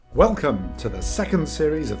Welcome to the second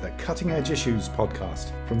series of the Cutting Edge Issues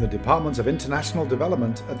podcast from the Department of International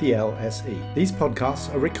Development at the LSE. These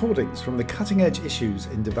podcasts are recordings from the Cutting Edge Issues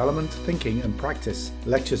in Development, Thinking and Practice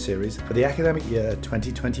lecture series for the academic year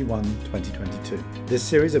 2021-2022. This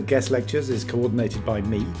series of guest lectures is coordinated by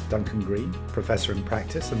me, Duncan Green, Professor in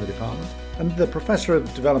Practice in the department, and the Professor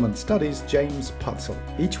of Development Studies, James Putzel.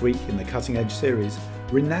 Each week in the Cutting Edge series,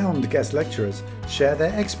 renowned guest lecturers share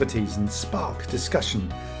their expertise and spark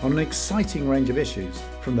discussion on an exciting range of issues,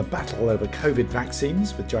 from the battle over COVID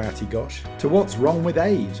vaccines with Jayati Ghosh, to what's wrong with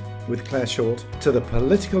aid with Claire Short, to the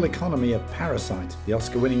political economy of Parasite, the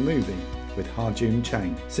Oscar-winning movie with Harjun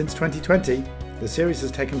Chang. Since 2020, the series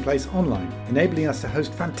has taken place online, enabling us to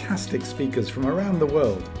host fantastic speakers from around the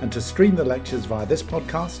world and to stream the lectures via this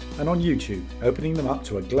podcast and on YouTube, opening them up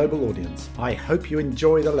to a global audience. I hope you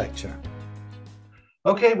enjoy the lecture.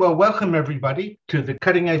 Okay, well, welcome everybody to the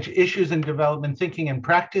Cutting Edge Issues in Development, Thinking and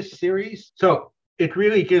Practice series. So it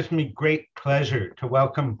really gives me great pleasure to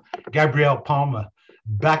welcome Gabrielle Palma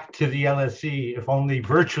back to the LSE, if only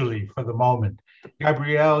virtually for the moment.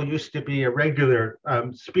 Gabrielle used to be a regular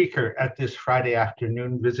speaker at this Friday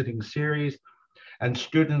afternoon visiting series, and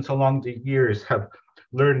students along the years have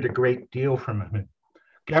learned a great deal from him.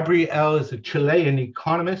 Gabrielle is a Chilean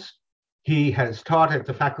economist. He has taught at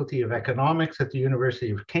the Faculty of Economics at the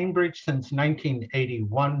University of Cambridge since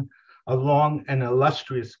 1981, a long and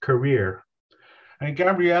illustrious career. And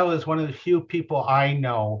Gabrielle is one of the few people I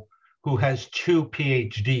know who has 2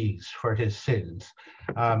 PhDs for his sins.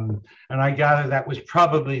 And I gather that was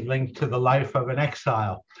probably linked to the life of an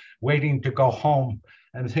exile, waiting to go home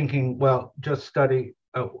and thinking, well, just study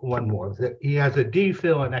one more. He has a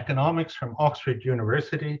DPhil in economics from Oxford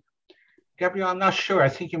University. Gabrielle, I'm not sure. I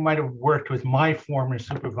think you might have worked with my former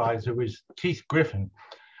supervisor, was Keith Griffin,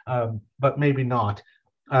 but maybe not.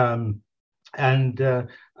 And a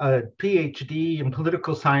PhD in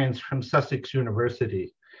political science from Sussex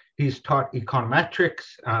University. He's taught econometrics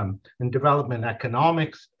and development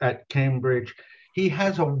economics at Cambridge. He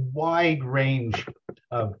has a wide range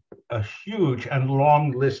of a huge and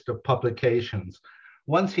long list of publications.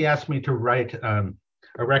 Once he asked me to write a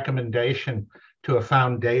recommendation to a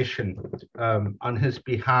foundation on his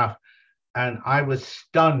behalf, and I was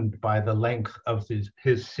stunned by the length of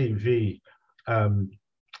his CV.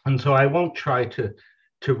 And so I won't try to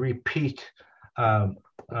repeat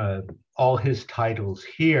all his titles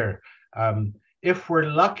here. If we're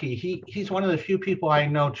lucky, he's one of the few people I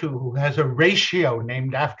know too who has a ratio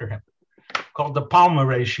named after him called the Palma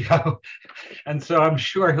ratio. And so I'm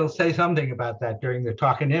sure he'll say something about that during the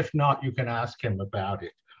talk. And if not, you can ask him about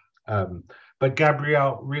it. But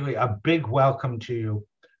Gabrielle, really a big welcome to you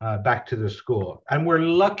back to the school. And we're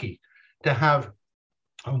lucky to have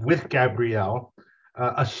with Gabrielle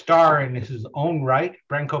a star in his own right,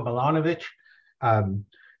 Branko Milanovic,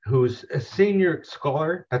 who's a senior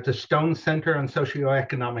scholar at the Stone Center on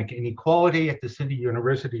Socioeconomic Inequality at the City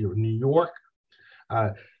University of New York.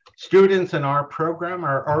 Students in our program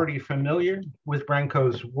are already familiar with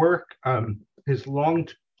Branko's work, his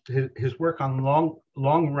work on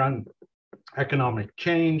long-run economic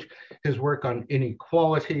change, his work on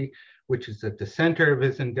inequality, which is at the center of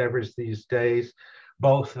his endeavors these days,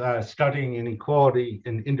 both studying inequality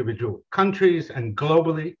in individual countries and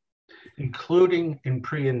globally, including in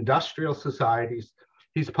pre-industrial societies.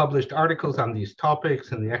 He's published articles on these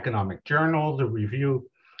topics in the Economic Journal, the Review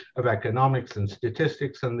of Economics and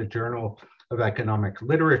Statistics, and the Journal of Economic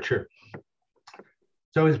Literature.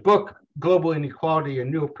 So his book, Global Inequality, A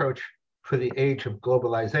New Approach for the Age of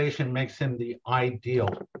Globalization, makes him the ideal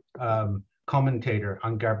commentator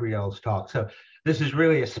on Gabrielle's talk. So this is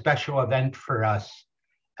really a special event for us,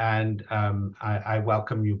 and I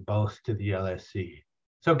welcome you both to the LSE.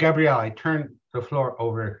 So Gabrielle, I turn the floor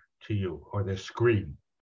over to you, or the screen.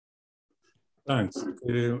 Thanks.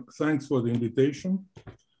 Thanks for the invitation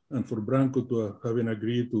and for Branko to having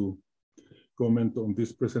agreed to comment on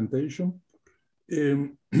this presentation.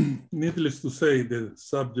 Needless to say, the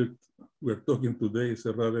subject we're talking today is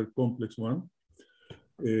a rather complex one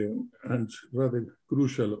and rather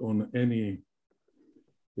crucial on any,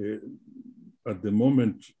 at the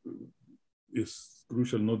moment, is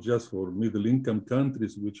crucial not just for middle income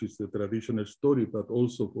countries, which is the traditional story, but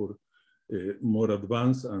also for more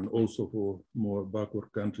advanced and also for more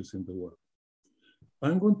backward countries in the world.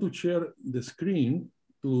 I'm going to share the screen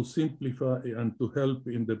to simplify and to help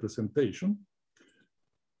in the presentation.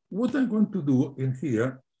 What I'm going to do in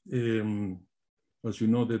here, as you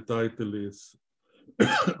know, the title is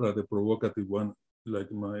rather provocative one, like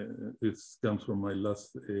it comes from my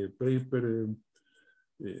last paper.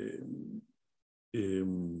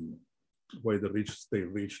 Why the rich stay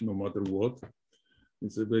rich no matter what.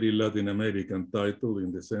 It's a very Latin American title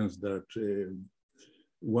in the sense that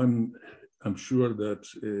I'm sure that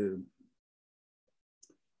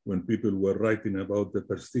when people were writing about the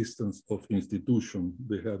persistence of institutions,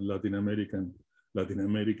 they had Latin America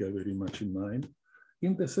very much in mind,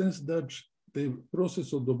 in the sense that the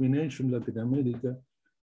process of domination in Latin America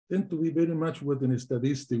tend to be very much what in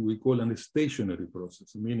statistics we call a stationary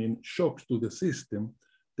process, meaning shocks to the system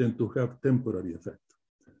tend to have temporary effect.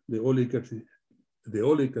 The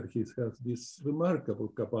oligarchies have this remarkable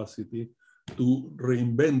capacity to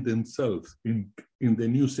reinvent themselves in the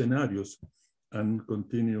new scenarios and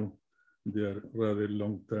continue their rather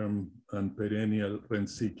long-term and perennial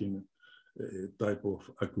rent-seeking type of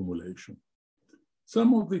accumulation.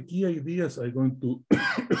 Some of the key ideas I'm going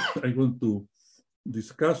to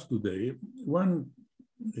discuss today. One,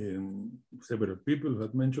 several people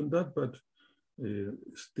have mentioned that, but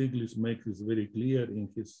Stiglitz makes this very clear in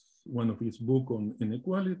one of his books on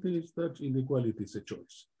inequality, is that inequality is a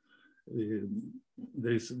choice.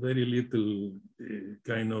 There is very little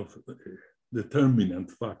kind of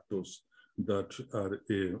determinant factors that are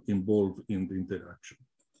involved in the interaction.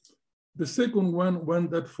 The second one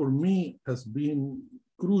that for me has been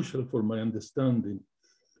crucial for my understanding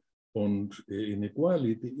on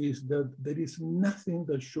inequality is that there is nothing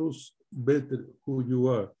that shows better who you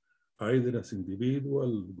are, either as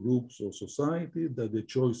individual, groups, or society, than the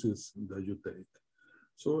choices that you take.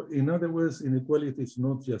 So in other words, inequality is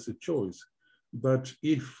not just a choice, but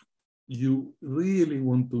if you really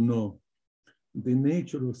want to know the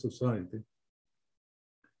nature of society,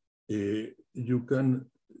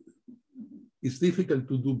 it's difficult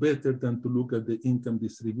to do better than to look at the income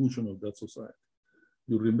distribution of that society.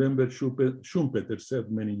 You remember Schumpeter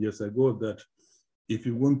said many years ago that if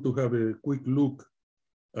you want to have a quick look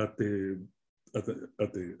at the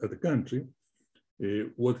country,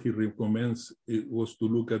 what he recommends was to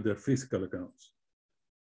look at their fiscal accounts.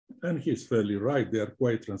 And he's fairly right, they are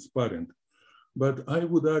quite transparent. But I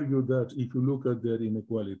would argue that if you look at their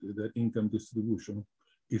inequality, their income distribution,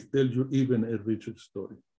 it tells you even a richer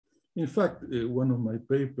story. In fact, one of my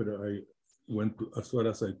papers, I went to, as far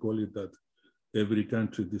as I call it, that every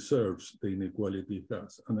country deserves the inequality it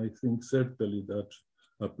has. And I think certainly that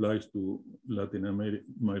applies to Latin America,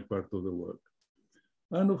 my part of the world.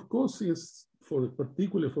 And of course, it's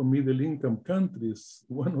particularly for middle income countries,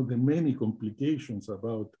 one of the many complications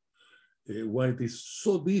about why it is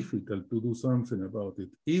so difficult to do something about it,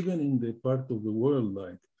 even in the part of the world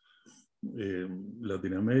like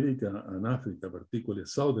Latin America and Africa, particularly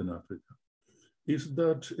Southern Africa, is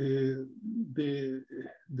that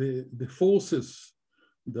the forces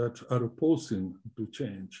that are opposing to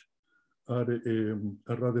change are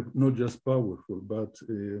rather not just powerful, but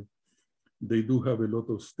they do have a lot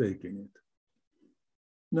of stake in it.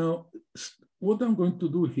 Now, what I'm going to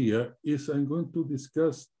do here is I'm going to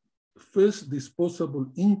discuss first disposable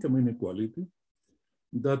income inequality,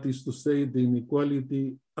 that is to say the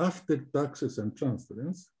inequality after taxes and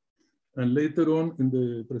transference. And later on in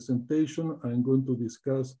the presentation, I'm going to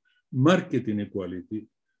discuss market inequality,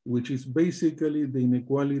 which is basically the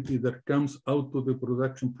inequality that comes out of the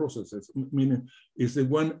production processes, meaning is the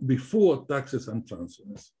one before taxes and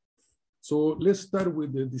transference. So let's start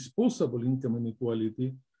with the disposable income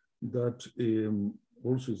inequality that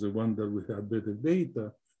also is the one that we have better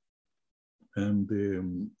data and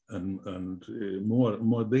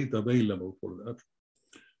more data available for that.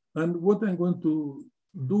 And what I'm going to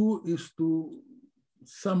do is to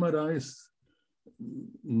summarize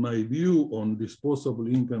my view on disposable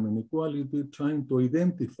income inequality, trying to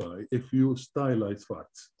identify a few stylized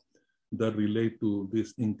facts that relate to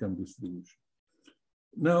this income distribution.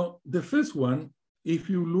 Now, the first one, if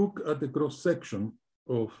you look at the cross-section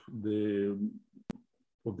of the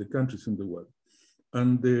countries in the world,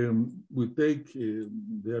 and we take,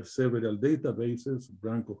 there are several databases,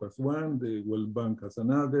 Branco has one, the World Bank has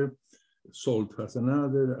another, SALT has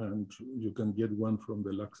another, and you can get one from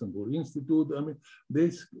the Luxembourg Institute. I mean,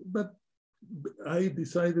 but I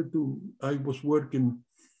decided I was working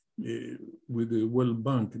with the World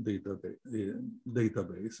Bank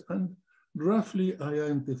database, and roughly I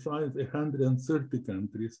identified 130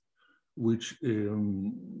 countries, which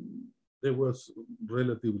there was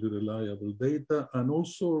relatively reliable data, and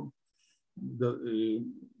also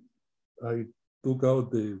I took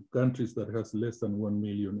out the countries that has less than 1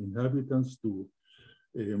 million inhabitants to,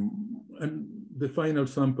 and the final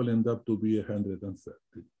sample ended up to be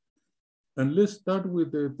 130. And let's start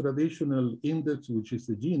with the traditional index, which is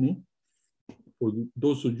the Gini. For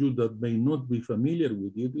those of you that may not be familiar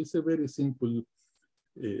with it, it's a very simple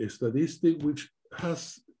statistic which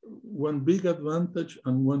has one big advantage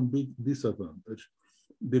and one big disadvantage.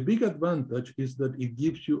 The big advantage is that it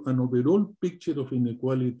gives you an overall picture of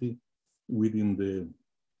inequality within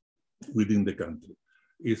the country.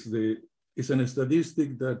 It's a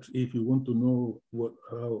statistic that if you want to know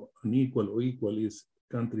how unequal or equal is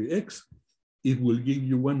country X, it will give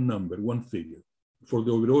you one number, one figure for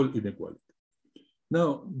the overall inequality.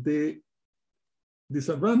 Now, the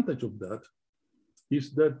disadvantage of that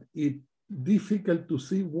is that it's difficult to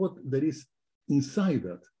see what there is inside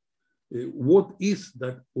that. What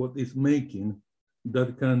is making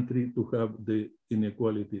that country to have the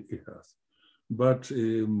inequality it has? But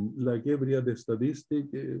like every other statistic,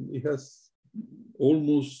 it has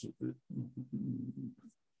almost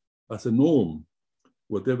as a norm,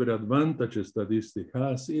 whatever advantage a statistic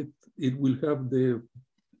has, it will have the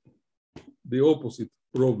opposite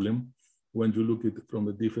problem when you look at it from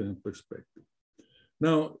a different perspective.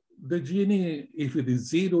 Now, the Gini, if it is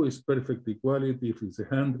 0, is perfect equality. If it's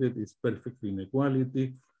 100, it's perfect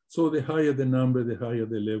inequality. So the higher the number, the higher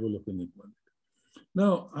the level of inequality.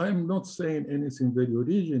 Now, I'm not saying anything very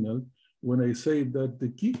original when I say that the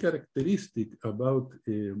key characteristic about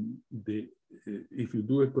if you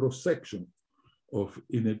do a cross-section of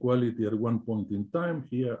inequality at one point in time,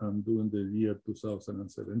 here I'm doing the year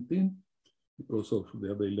 2017 because of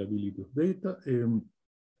the availability of data,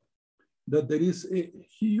 that there is a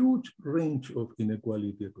huge range of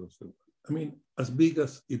inequality across the world. I mean, as big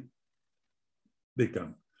as they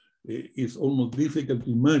can. It's almost difficult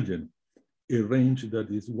to imagine a range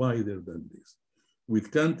that is wider than this,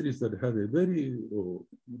 with countries that have a very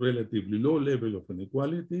relatively low level of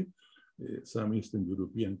inequality, some Eastern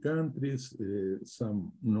European countries,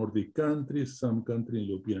 some Nordic countries, some countries in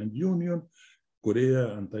the European Union,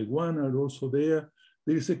 Korea and Taiwan are also there.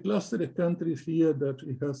 There is a cluster of countries here that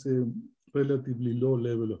it has a relatively low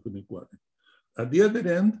level of inequality. At the other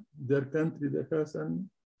end, there are countries that has an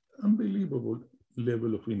unbelievable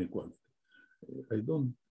level of inequality.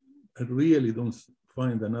 I really don't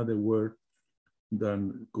find another word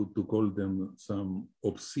than to call them some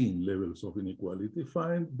obscene levels of inequality.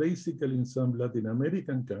 Find basically in some Latin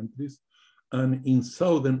American countries and in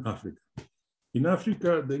Southern Africa. In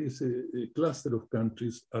Africa, there is a cluster of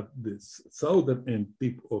countries at the southern end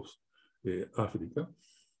tip of Africa,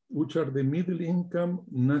 which are the middle income,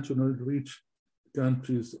 natural rich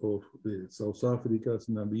countries of South Africa,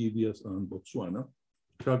 Namibia, and Botswana,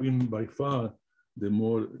 having by far the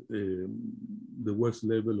worst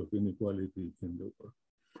level of inequality in the world.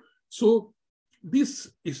 So this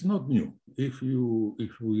is not new. If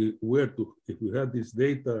we had this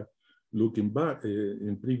data looking back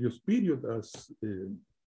in previous period, as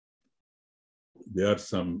there are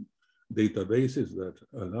some databases that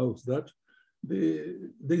allows that,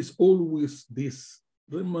 there's always this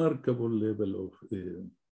remarkable level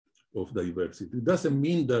of diversity. It doesn't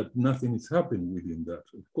mean that nothing is happening within that.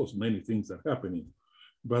 Of course, many things are happening,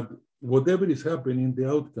 but whatever is happening, the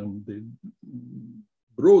outcome, the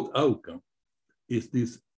broad outcome is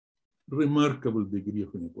this remarkable degree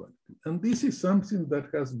of inequality. And this is something that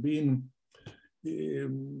has been a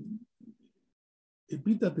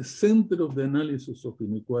bit at the center of the analysis of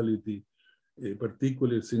inequality,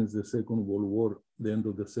 particularly since the Second World War, the end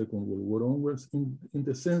of the Second World War onwards, in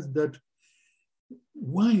the sense that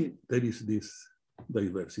why there is this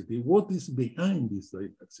diversity, what is behind this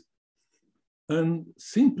diversity? And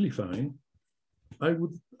simplifying, I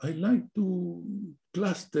like to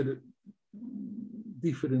cluster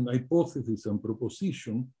different hypotheses and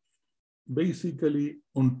propositions basically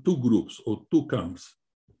on two groups or two camps.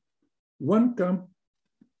 One camp,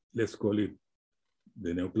 let's call it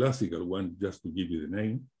the neoclassical one, just to give you the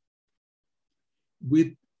name,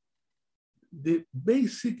 with the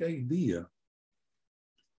basic idea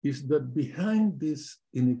is that behind this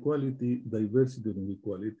inequality, diversity and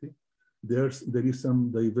inequality, there is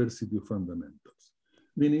some diversity of fundamentals,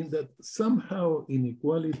 meaning that somehow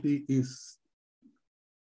inequality is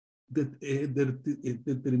the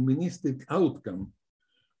deterministic outcome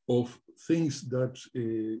of things that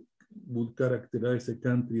would characterize a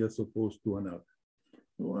country as opposed to another.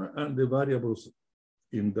 And the variables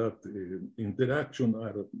in that interaction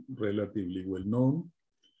are relatively well known.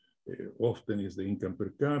 Often is the income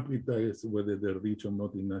per capita, is whether they're rich or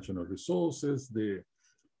not in national resources, the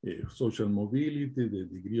social mobility, the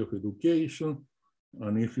degree of education.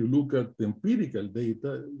 And if you look at the empirical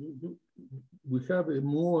data, we have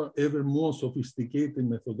ever more sophisticated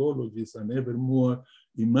methodologies and ever more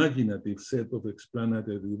imaginative set of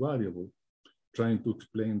explanatory variables trying to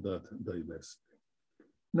explain that diversity.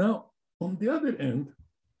 Now, on the other end,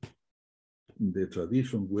 in the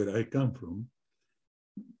tradition where I come from,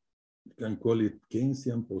 you can call it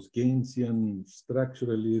Keynesian, post-Keynesian,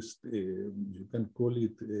 structuralist, you can call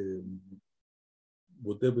it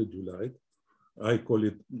whatever you like. I call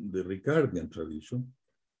it the Ricardian tradition,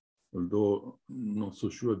 although I'm not so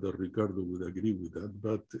sure that Ricardo would agree with that,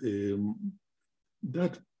 but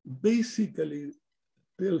that basically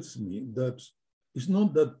tells me that it's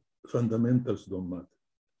not that fundamentals don't matter.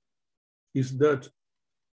 It's that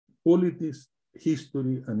politics,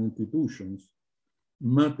 history, and institutions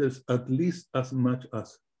matters at least as much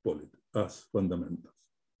as fundamentals.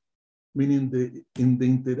 Meaning in the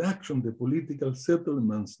interaction, the political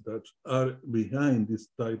settlements that are behind this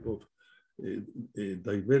type of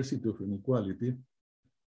diversity of inequality,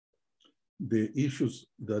 the issues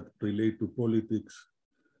that relate to politics,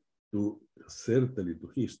 certainly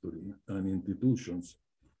to history and institutions,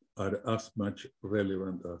 are as much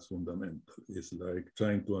relevant as fundamental. It's like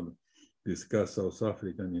trying to discuss South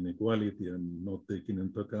African inequality and not taking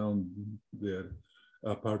into account their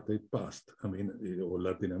apartheid past. I mean, or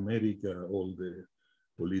Latin America, all the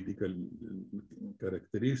political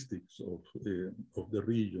characteristics of the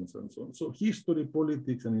regions and so on. So history,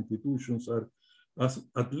 politics, and institutions are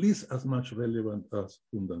at least as much relevant as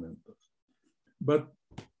fundamentals. But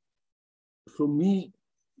for me,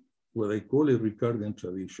 what I call a Ricardian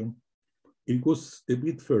tradition, it goes a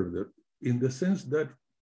bit further in the sense that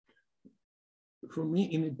for me,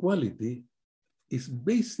 inequality is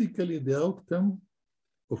basically the outcome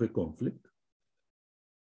of a conflict,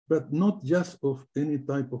 but not just of any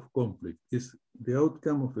type of conflict. It's the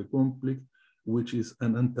outcome of a conflict which is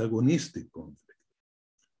an antagonistic conflict.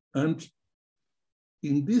 And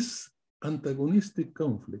in this antagonistic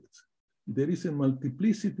conflicts, there is a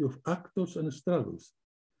multiplicity of actors and struggles.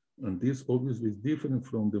 And this obviously is different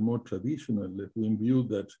from the more traditional left-wing view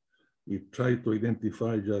that we try to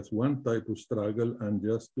identify just one type of struggle and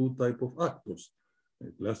just two types of actors,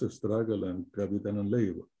 class struggle and capital and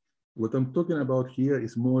labor. What I'm talking about here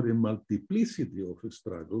is more a multiplicity of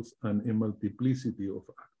struggles and a multiplicity of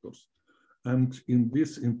actors. And in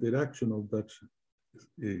this interaction of that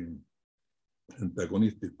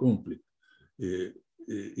antagonistic conflict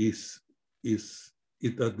is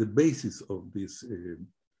it at the basis of this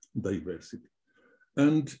diversity.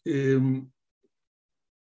 And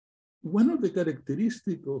one of the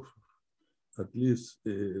characteristics of, at least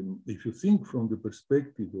if you think from the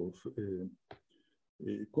perspective of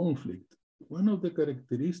conflict, one of the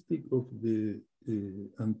characteristics of the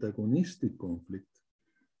antagonistic conflict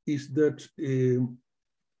is that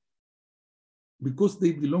because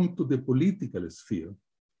they belong to the political sphere,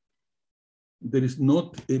 there is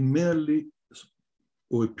not a merely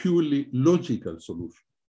or a purely logical solution.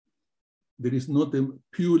 There is not a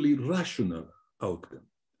purely rational outcome.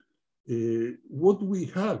 What we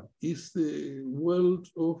have is the world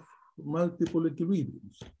of multiple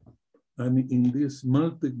equilibriums. And in these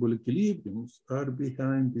multiple equilibriums are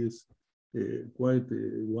behind this quite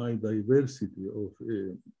a wide diversity of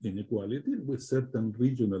inequality with certain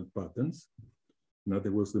regional patterns. In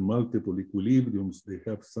other words, the multiple equilibriums, they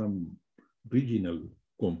have some regional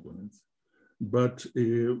components. But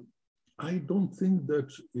I don't think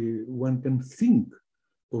that one can think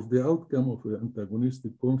of the outcome of an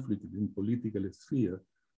antagonistic conflict in political sphere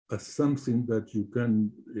as something that you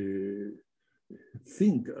can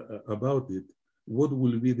think about it, what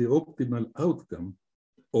will be the optimal outcome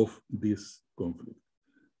of this conflict.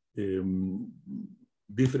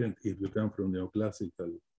 Different if you come from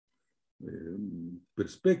neoclassical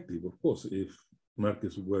perspective, of course, if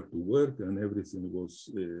markets were to work and everything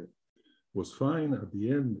was fine, at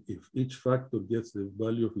the end, if each factor gets the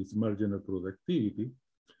value of its marginal productivity,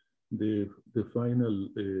 the final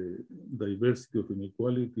diversity of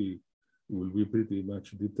inequality will be pretty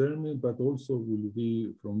much determined, but also will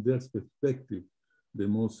be, from their perspective, the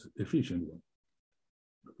most efficient one.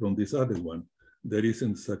 From this other one, there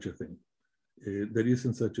isn't such a thing. There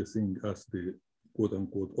isn't such a thing as the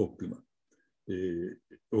quote-unquote optimal,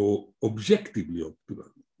 or objectively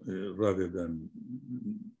optimal, rather than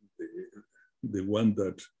the one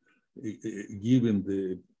that, given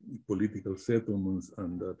the political settlements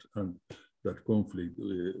and that conflict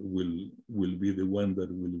will be the one that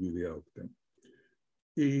will be the outcome.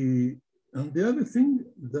 And the other thing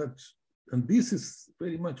that, and this is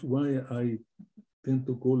very much why I tend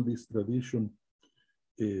to call this tradition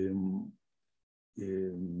the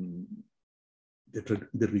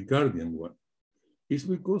Ricardian one, is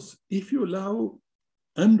because if you allow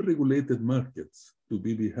unregulated markets to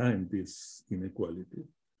be behind this inequality,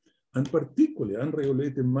 and particularly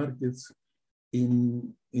unregulated markets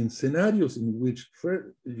in scenarios in which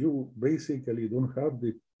you basically don't have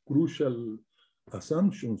the crucial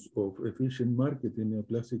assumptions of efficient market in a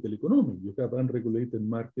classical economy. You have unregulated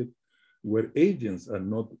market where agents are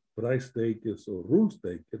not price takers or rules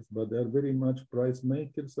takers, but they are very much price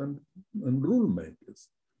makers and rule makers.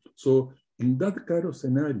 So in that kind of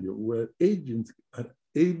scenario where agents are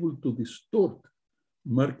able to distort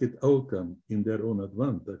market outcome in their own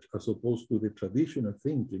advantage, as opposed to the traditional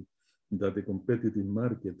thinking that the competitive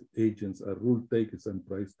market agents are rule takers and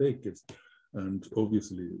price takers. And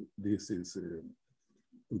obviously this is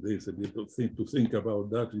there's a bit of thing to think about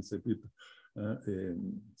that. It's a bit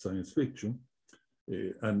science fiction.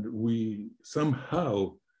 And we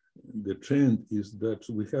somehow, the trend is that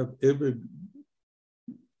we have ever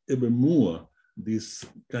more this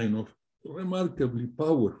kind of remarkably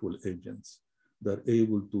powerful agents that are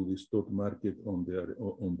able to distort market in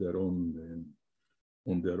their own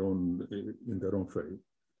favor.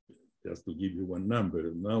 Just to give you one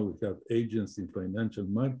number, now we have agents in financial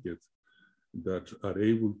markets that are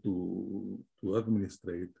able to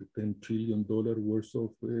administrate $10 trillion worth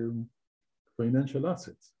of financial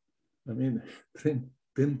assets. I mean, $10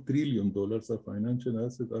 trillion of financial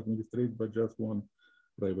assets administered by just one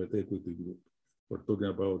private equity group. We're talking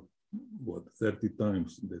about, what, 30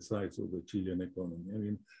 times the size of the Chilean economy. I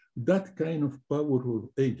mean, that kind of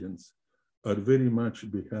powerful agents are very much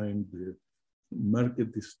behind the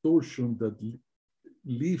market distortion that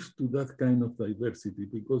leads to that kind of diversity,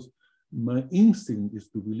 because my instinct is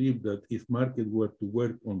to believe that if market were to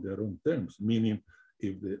work on their own terms, meaning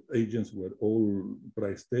if the agents were all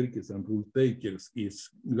price takers and rule takers, if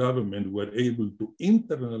government were able to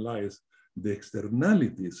internalize the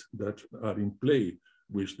externalities that are in play,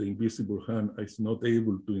 which the invisible hand is not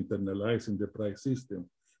able to internalize in the price system.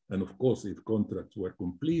 And of course, if contracts were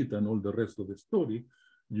complete and all the rest of the story,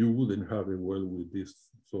 you wouldn't have a world with this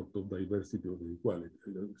sort of diversity or equality.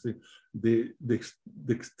 See, the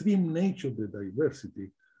extreme nature of the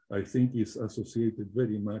diversity, I think, is associated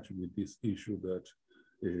very much with this issue that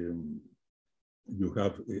you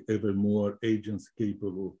have ever more agents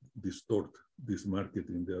capable of distort this market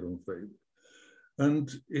in their own favor. And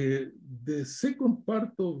the second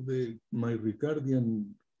part of my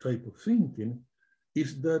Ricardian type of thinking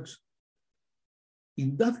is that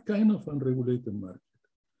in that kind of unregulated market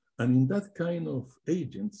and in that kind of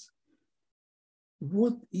agents,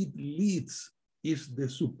 what it leads is the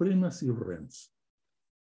supremacy of rents,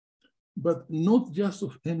 but not just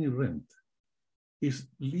of any rent. It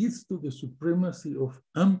leads to the supremacy of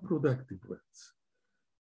unproductive rents.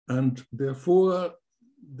 And therefore,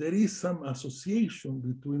 there is some association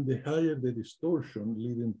between the higher the distortion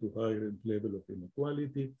leading to higher level of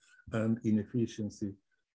inequality and inefficiency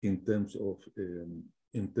in terms of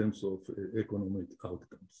economic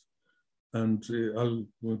outcomes. And I'll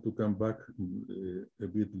want to come back a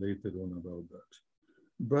bit later on about that.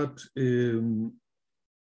 But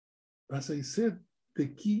as I said, the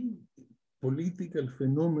key political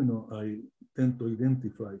phenomenon I tend to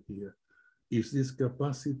identify here is this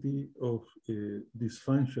capacity of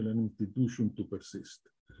dysfunctional institution to persist.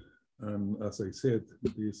 And as I said,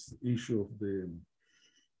 this issue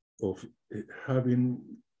of having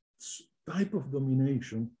type of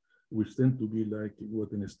domination, which tend to be like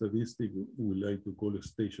what in a statistic we like to call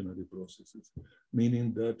stationary processes,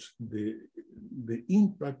 meaning that the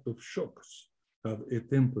impact of shocks have a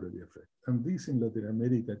temporary effect. And this in Latin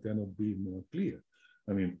America cannot be more clear.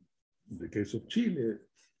 I mean, in the case of Chile,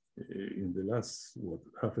 in the last,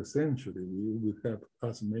 half a century, we would have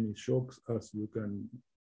as many shocks as you can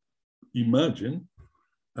imagine.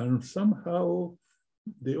 And somehow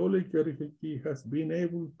the oligarchy has been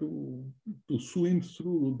able to swim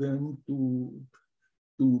through them,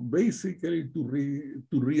 to basically to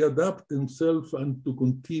readapt themselves and to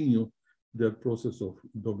continue their process of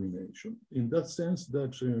domination. In that sense,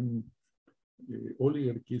 that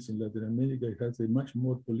oligarchies in Latin America has a much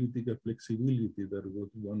more political flexibility than what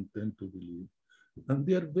one tend to believe. And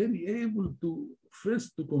they are very able to,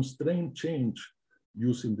 first, to constrain change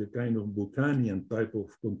using the kind of Buchanian type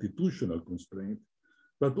of constitutional constraint,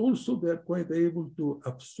 but also they are quite able to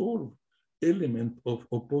absorb element of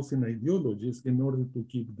opposing ideologies in order to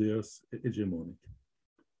keep theirs hegemonic.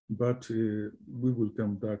 But we will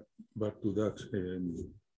come back to that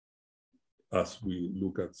as we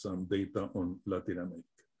look at some data on Latin America.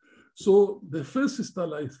 So the first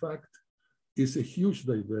stylized fact is a huge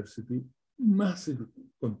diversity, massive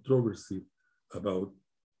controversy about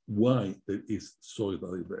why it is so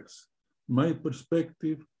diverse. My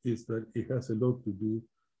perspective is that it has a lot to do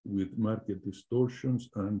with market distortions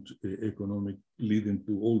and economic, leading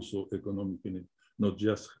to also economic, not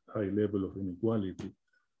just high level of inequality,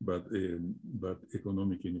 but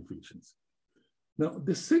economic inefficiency. Now,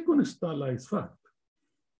 the second stylized fact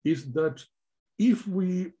is that if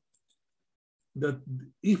we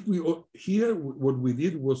here, what we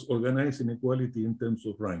did was organize inequality in terms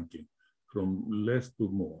of ranking from less to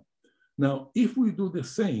more. Now, if we do the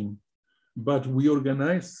same, but we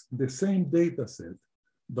organize the same data set,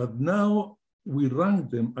 but now we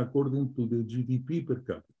rank them according to the GDP per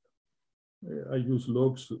capita. I use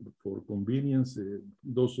logs for convenience.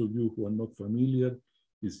 Those of you who are not familiar,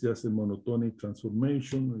 it's just a monotonic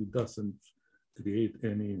transformation. It doesn't create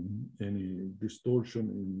any distortion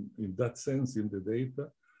in that sense in the data.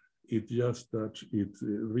 It just that it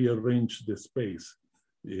rearranged the space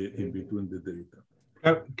in between the data.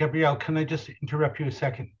 Gabriel, can I just interrupt you a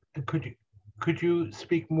second? Could you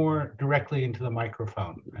speak more directly into the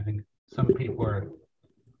microphone? I think some people are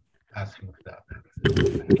asking for that.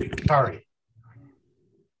 Sorry.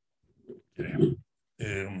 Okay.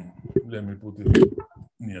 Let me put it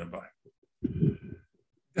nearby.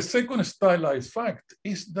 The second stylized fact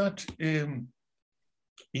is that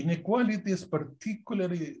inequality is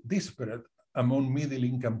particularly disparate among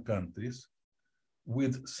middle-income countries,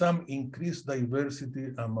 with some increased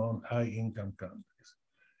diversity among high-income countries.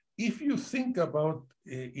 If you think about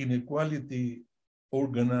inequality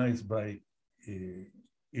organized by,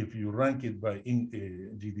 if you rank it by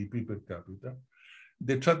GDP per capita,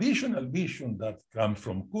 the traditional vision that comes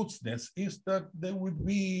from Kuznets is that there would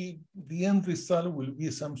be, the end result will be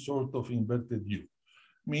some sort of inverted U,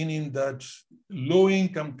 meaning that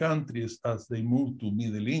low-income countries, as they move to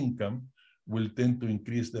middle income, will tend to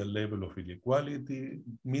increase their level of inequality.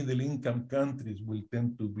 Middle-income countries will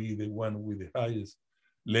tend to be the one with the highest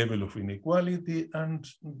level of inequality, and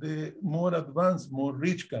the more advanced, more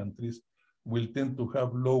rich countries will tend to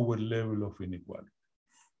have lower level of inequality.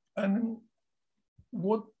 And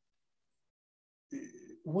what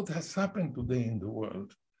has happened today in the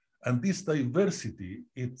world, and this diversity,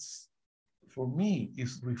 it's, for me,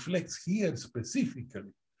 reflects here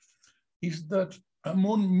specifically, is that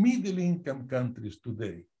among middle-income countries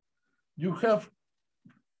today, you have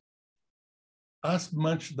as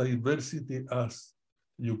much diversity as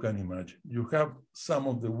you can imagine. You have some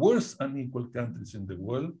of the worst unequal countries in the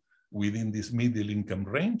world within this middle income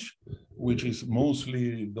range, which is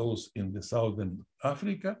mostly those in the Southern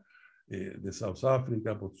Africa, the South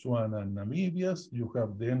Africa, Botswana, and Namibia. You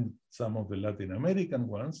have then some of the Latin American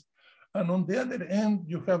ones. And on the other end,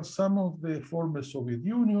 you have some of the former Soviet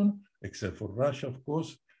Union, except for Russia, of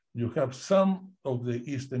course. You have some of the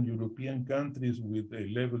Eastern European countries with a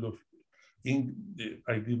level of,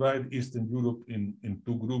 I divide Eastern Europe in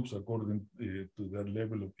two groups according to their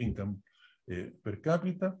level of income per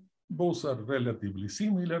capita. Both are relatively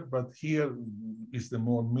similar, but here is the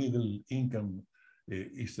more middle income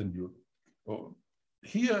Eastern Europe.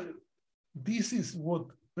 Here, this is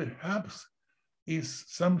what perhaps is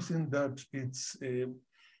something that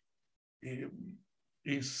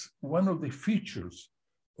is one of the features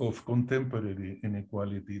of contemporary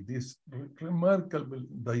inequality, this remarkable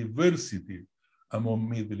diversity among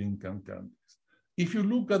middle-income countries. If you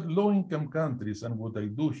look at low-income countries, and what I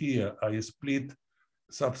do here, I split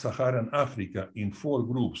Sub-Saharan Africa in 4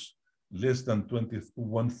 groups, less than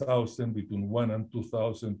 21,000, between 1 and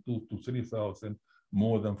 2,000, 2 to 3,000,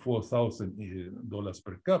 more than $4,000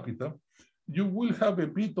 per capita. You will have a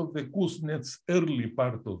bit of the Kuznets early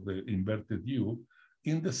part of the inverted U,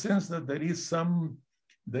 in the sense that there is some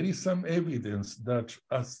evidence that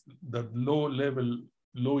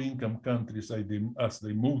low-income countries, as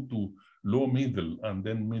they move to low-middle and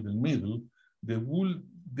then middle-middle,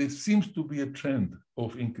 there seems to be a trend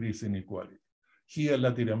of increasing inequality. Here,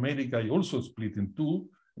 Latin America, I also split in 2,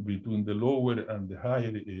 between the lower and the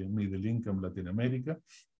higher middle-income Latin America.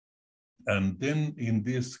 And then in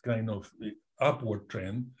this kind of upward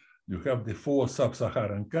trend, you have the 4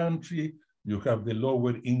 sub-Saharan countries, you have the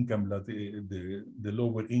lower income Latin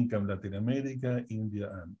America,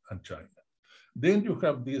 India, and China. Then you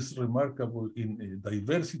have this remarkable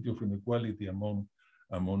diversity of inequality among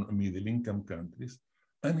middle-income countries.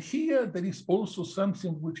 And here there is also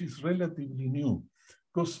something which is relatively new,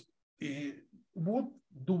 because what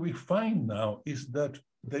do we find now is that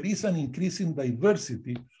there is an increasing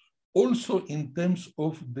diversity also in terms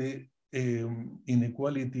of the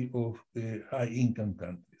inequality of high-income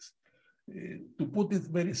countries. To put it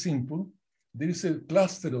very simple, there is a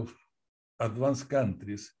cluster of advanced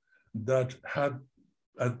countries that had,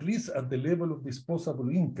 at least at the level of disposable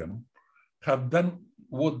income, have done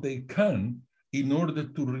what they can in order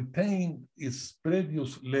to retain its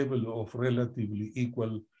previous level of relatively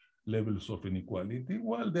equal levels of inequality,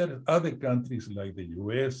 while there are other countries like the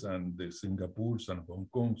US and the Singapores and Hong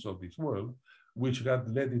Kongs of this world, which had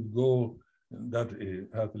let it go that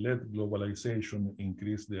has led globalization,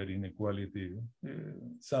 increased their inequality,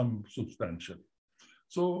 some substantially.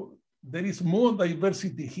 So there is more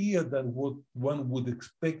diversity here than what one would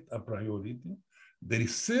expect a priori. There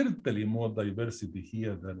is certainly more diversity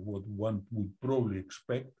here than what one would probably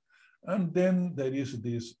expect. And then there is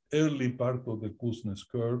this early part of the Kuznets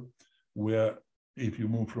curve, where if you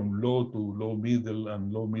move from low to low middle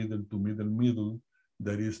and low middle to middle middle,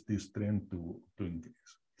 there is this trend to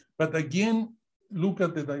increase. But again, look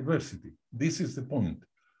at the diversity. This is the point.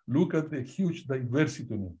 Look at the huge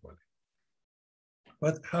diversity in inequality.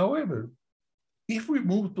 But however, if we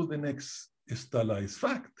move to the next stylized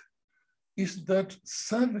fact, is that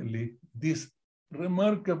suddenly this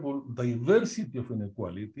remarkable diversity of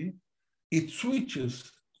inequality, it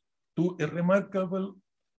switches to a remarkable,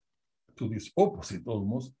 to this opposite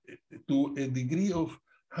almost, to a degree of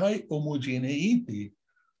high homogeneity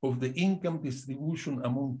of the income distribution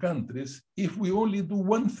among countries if we only do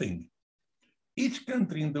one thing. Each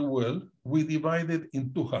country in the world, we divide it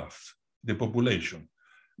in two halves, the population.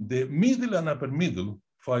 The middle and upper middle,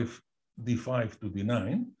 D5 to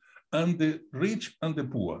D9, and the rich and the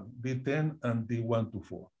poor, D10 and D1 to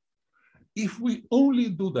 4. If we only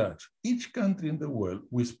do that, each country in the world,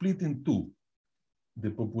 we split in two, the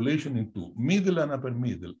population in two, middle and upper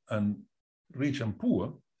middle, and rich and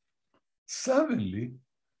poor, suddenly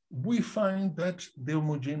we find that the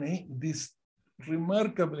homogeneity, this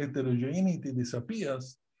remarkable heterogeneity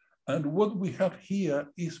disappears, and what we have here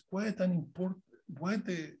is quite an important, quite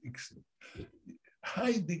a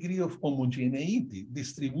high degree of homogeneity,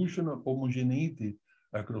 distribution of homogeneity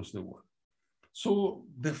across the world. So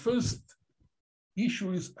the first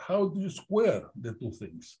issue is, how do you square the two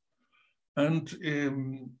things?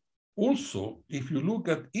 And also, if you look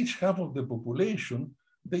at each half of the population,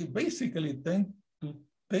 they basically tend to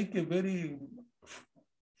take a very,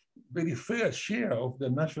 very fair share of the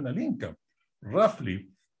national income. Roughly,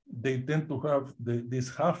 they tend to have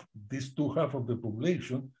these two halves of the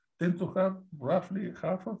population tend to have roughly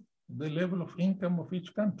half of the level of income of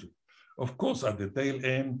each country. Of course, at the tail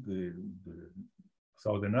end, the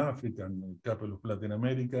Southern Africa and a couple of Latin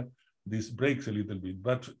America, this breaks a little bit.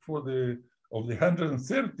 But for of the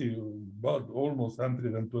 130, about almost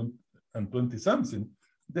 120 something,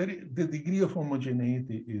 the degree of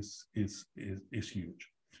homogeneity is huge.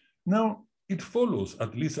 Now, it follows,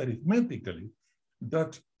 at least arithmetically,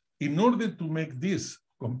 that in order to make this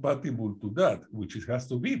compatible to that, which it has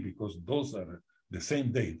to be because those are the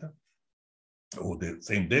same data or the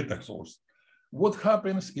same data source, what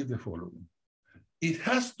happens is the following. It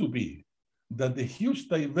has to be that the huge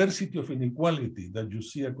diversity of inequality that you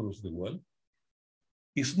see across the world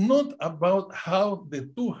is not about how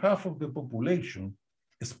the two halves of the population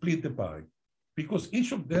split the pie, because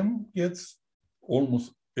each of them gets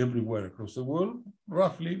almost everywhere across the world,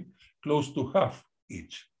 roughly close to half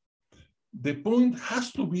each. The point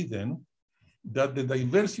has to be then that the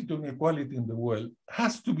diversity of inequality in the world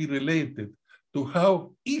has to be related to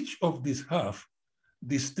how each of these half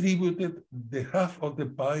distributed the half of the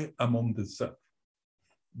pie among themselves.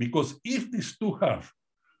 Because if these two halves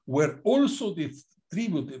were also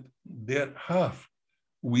distributed their half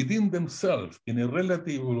within themselves in a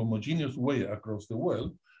relatively homogeneous way across the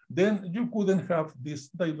world, then you couldn't have this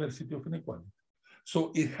diversity of inequality.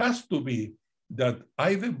 So it has to be that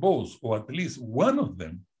either both, or at least one of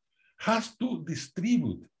them, has to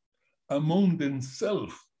distribute among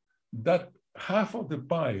themselves that half of the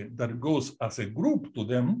pie that goes as a group to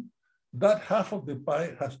them. That half of the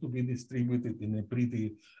pie has to be distributed in a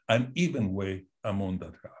pretty uneven way among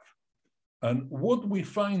that half. And what we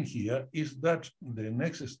find here is that the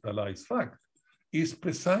next stylized fact is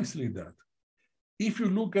precisely that. If you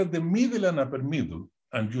look at the middle and upper middle,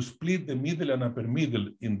 and you split the middle and upper middle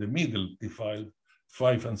in the middle, decile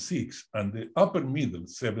 5 and 6, and the upper middle,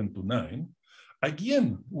 7 to 9,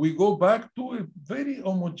 again, we go back to a very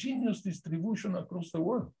homogeneous distribution across the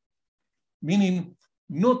world. Meaning,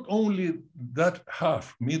 not only that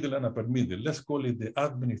half, middle and upper middle, let's call it the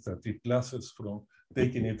administrative classes, from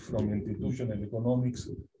taking it from institutional economics,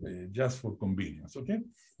 just for convenience, okay?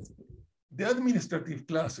 The administrative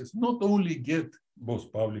classes not only get,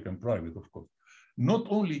 both public and private, of course, not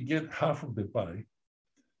only get half of the pie,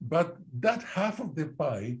 but that half of the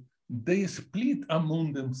pie, they split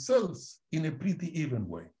among themselves in a pretty even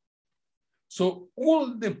way. So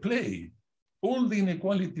all the play, all the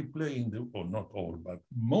inequality play in the, or not all, but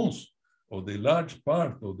most of the large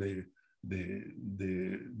part of the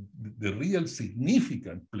real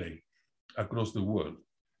significant play across the world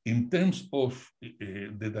in terms of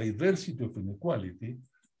the diversity of inequality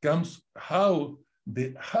comes how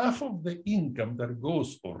the half of the income that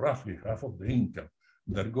goes, or roughly half of the income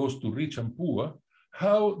that goes to rich and poor,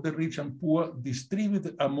 how the rich and poor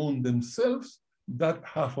distribute among themselves that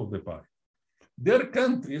half of the pie. There are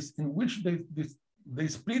countries in which they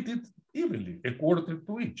split it evenly, a quarter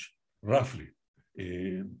to each, roughly.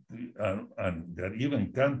 And there are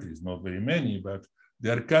even countries, not very many, but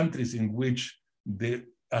there are countries in which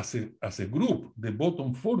as a group, the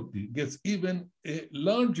bottom 40 gets even a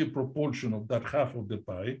larger proportion of that half of the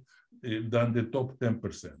pie than the top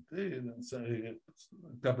 10%. A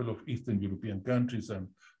couple of Eastern European countries and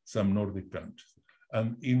some Nordic countries.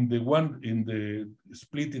 And in the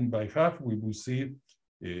splitting by half, we will see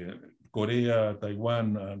Korea,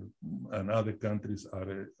 Taiwan, and other countries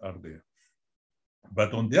are there.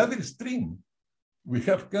 But on the other extreme, we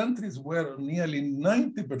have countries where nearly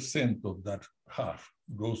 90% of that half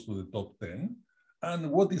goes to the top 10,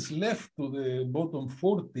 and what is left to the bottom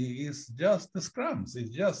 40 is just the scrums.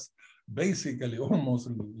 It's just basically almost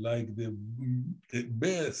like the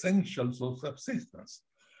bare essentials of subsistence.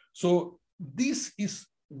 So this is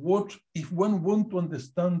what, if one wants to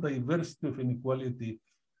understand diversity of inequality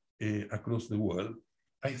across the world,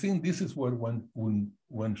 I think this is where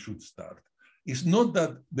one should start. It's not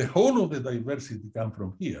that the whole of the diversity comes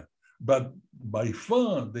from here, but by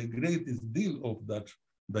far the greatest deal of that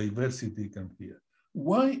diversity comes here.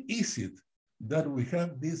 Why is it that we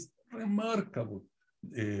have this remarkable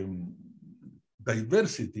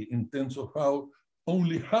diversity in terms of how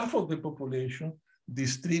only half of the population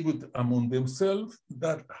distribute among themselves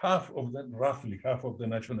that half of that, roughly half of the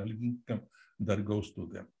national income that goes to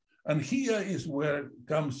them? And here is where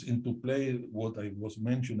comes into play what I was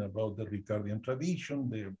mentioning about the Ricardian tradition,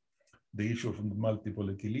 the issue of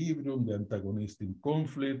multiple equilibrium, the antagonistic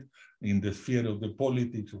conflict. In the sphere of the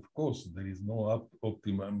politics, of course, there is no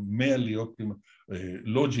merely optimal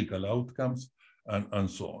logical outcomes, and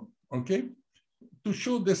so on, okay? To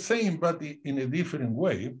show the same, but in a different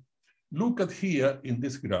way, look at here in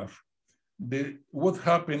this graph, what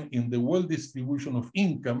happened in the world distribution of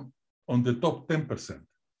income on the top 10%.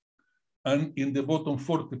 And in the bottom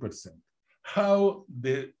 40%, how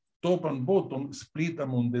the top and bottom split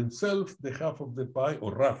among themselves the half of the pie,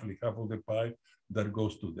 or roughly half of the pie that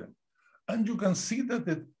goes to them. And you can see that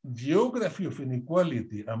the geography of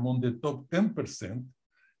inequality among the top 10%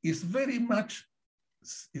 is very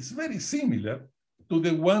similar to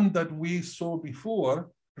the one that we saw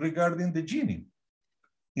before regarding the Gini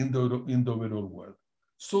in the overall world.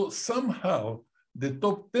 So somehow, the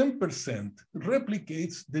top 10%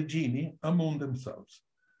 replicates the Gini among themselves.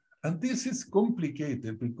 And this is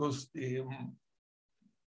complicated because if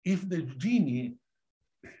the Gini,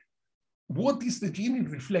 what is the Gini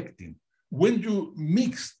reflecting? When you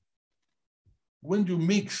mix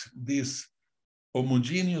these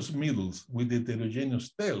homogeneous middles with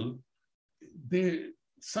heterogeneous tail,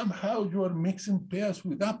 somehow you are mixing pears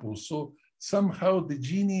with apples. So somehow the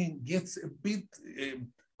Gini gets a bit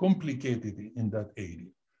complicated in that area.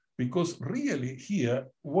 Because really here,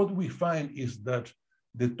 what we find is that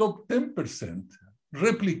the top 10%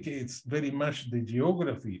 replicates very much the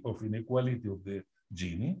geography of inequality of the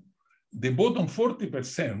Gini. The bottom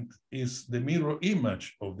 40% is the mirror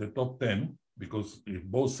image of the top 10, because if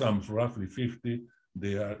both sums roughly 50,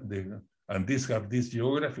 and these have this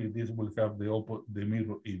geography, this will have the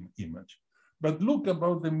mirror image. But look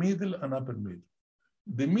about the middle and upper middle.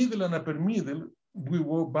 The middle and upper middle, we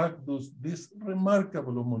go back to this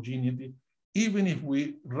remarkable homogeneity, even if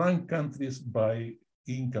we rank countries by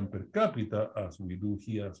income per capita, as we do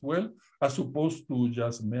here as well, as opposed to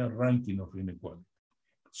just mere ranking of inequality.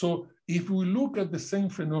 So if we look at the same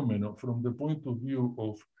phenomenon from the point of view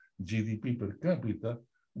of GDP per capita,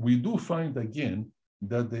 we do find again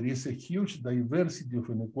that there is a huge diversity of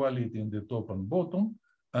inequality in the top and bottom,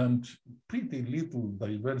 and pretty little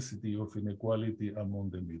diversity of inequality among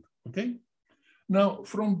the middle, okay? Now,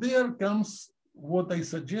 from there comes what I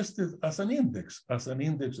suggested as an index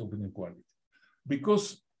of inequality.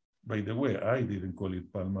 Because, by the way, I didn't call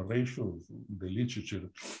it Palmer ratio, the literature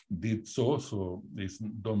did so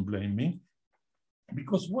don't blame me.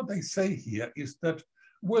 Because what I say here is that,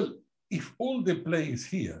 well, if all the play is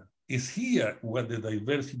here where the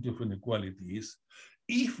diversity of inequality is,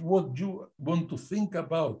 if what you want to think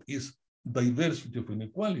about is diversity of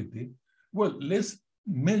inequality, well, let's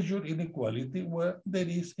measure inequality where there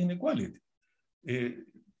is inequality.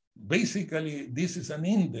 Basically, this is an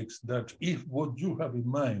index that if what you have in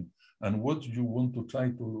mind and what you want to try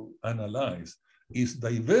to analyze is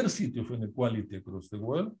diversity of inequality across the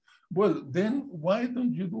world, well, then why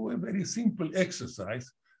don't you do a very simple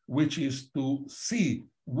exercise, which is to see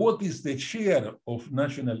what is the share of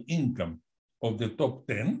national income of the top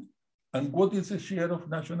 10, and what is the share of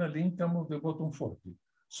national income of the bottom 40.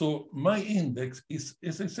 So my index is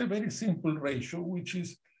a very simple ratio, which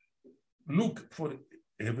is look for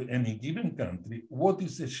any given country, what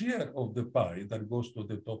is the share of the pie that goes to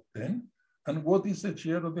the top 10, and what is the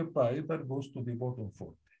share of the pie that goes to the bottom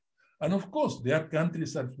 40. And of course, there are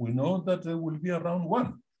countries that we know that will be around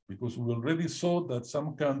 1, because we already saw that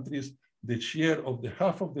some countries, the share of the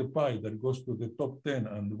half of the pie that goes to the top 10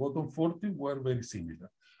 and the bottom 40 were very similar.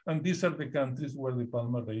 And these are the countries where the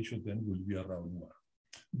Palmer ratio then will be around 1.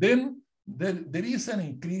 Then there is an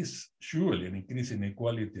increase, surely an increase in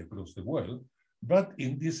equality across the world, but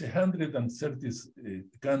in these 130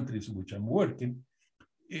 countries which I'm working,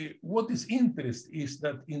 what is interesting is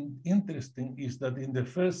that in the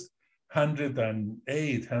first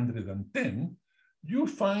 108, 110, you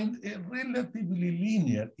find a relatively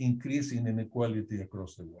linear increase in inequality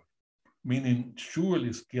across the world. Meaning,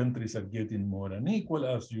 surely countries are getting more unequal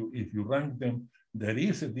if you rank them. There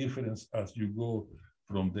is a difference as you go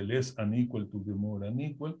from the less unequal to the more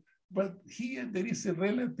unequal. But here there is a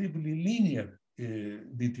relatively linear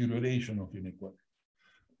deterioration of inequality,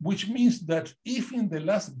 which means that if in the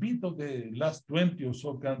last bit of the last 20 or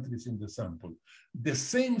so countries in the sample, the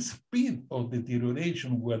same speed of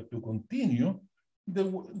deterioration were to continue,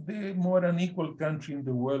 the more unequal country in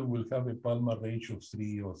the world will have a Palmer ratio of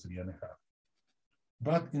 3 or 3.5.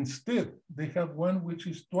 But instead, they have one which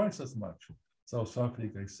is twice as much. South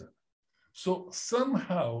Africa is 7. So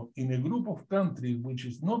somehow, in a group of countries which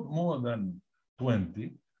is not more than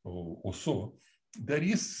 20 or so, there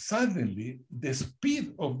is suddenly the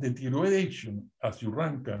speed of deterioration as you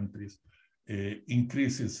rank countries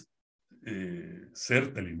increases,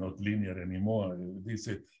 certainly not linear anymore. This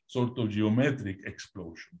is a sort of geometric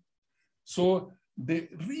explosion. So the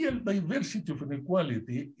real diversity of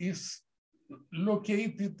inequality is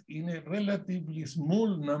located in a relatively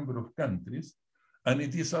small number of countries, and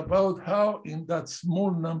it is about how in that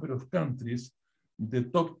small number of countries, the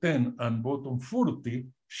top 10 and bottom 40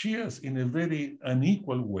 shares in a very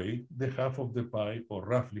unequal way the half of the pie, or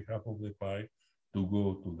roughly half of the pie, to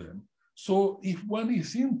go to them. So if one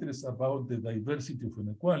is interested about the diversity of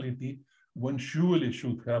inequality, one surely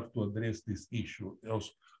should have to address this issue of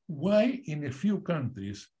why in a few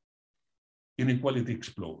countries inequality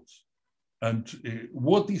explodes. And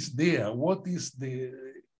what is there? What is the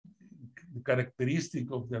characteristic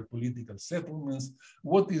of their political settlements?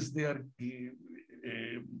 What is their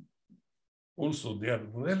also they are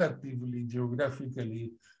relatively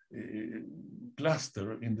geographically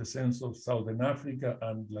clustered in the sense of Southern Africa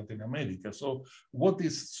and Latin America. So what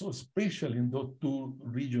is so special in those two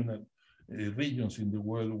regions in the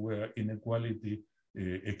world where inequality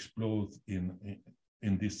explodes in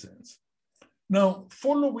this sense? Now,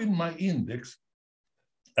 following my index,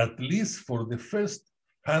 at least for the first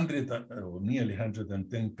 100 or nearly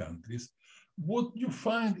 110 countries, what you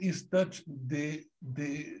find is that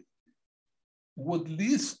what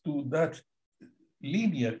leads to that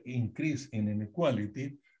linear increase in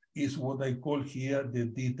inequality is what I call here the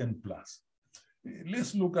D10+.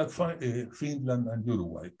 Let's look at Finland and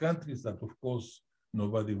Uruguay, countries that, of course,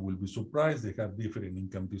 nobody will be surprised. They have different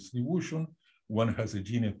income distribution. One has a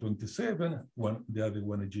Gini of 27, the other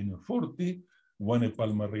one a Gini of 40, one a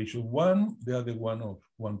Palmer ratio of 1, the other one of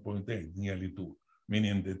 1.8, nearly 2,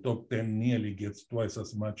 meaning the top 10 nearly gets twice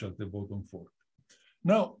as much as the bottom 40.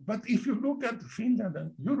 Now, but if you look at Finland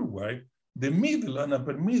and Uruguay, the middle and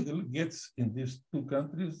upper middle gets in these two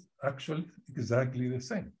countries actually exactly the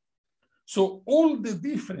same. So all the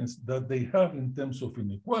difference that they have in terms of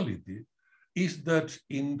inequality is that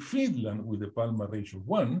in Finland with the Palmer ratio of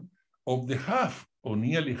 1, of the half or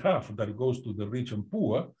nearly half that goes to the rich and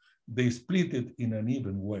poor, they split it in an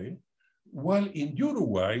even way. While in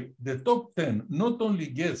Uruguay, the top 10 not only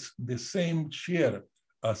gets the same share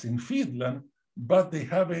as in Finland, but they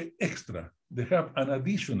have an extra, they have an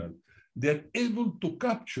additional. They're able to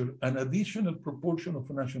capture an additional proportion of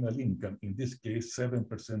national income, in this case, 7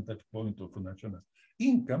 percentage points of national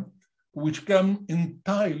income, which come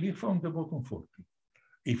entirely from the bottom 40.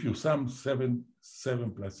 If you sum 7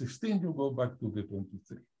 plus 16, you go back to the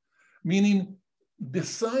 23. Meaning the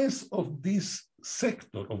size of this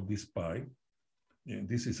sector of this pie, and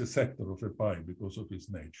this is a sector of a pie because of its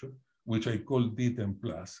nature, which I call D10+,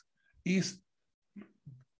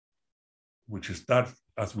 which starts,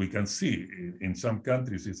 as we can see, in some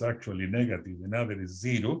countries it's actually negative, in others is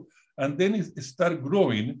 0, and then it starts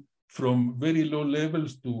growing from very low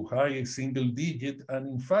levels to high single digit, and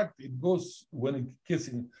in fact it goes, when it gets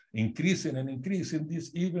increasing and increasing,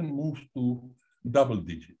 this even moves to double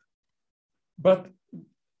digit. But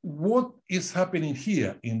what is happening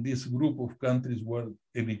here in this group of countries where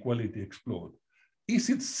inequality explodes? Is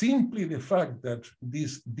it simply the fact that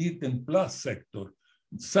this D10 plus sector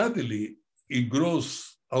suddenly it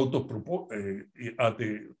grows out of at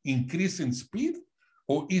an increasing speed,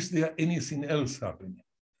 or is there anything else happening?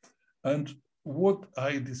 And what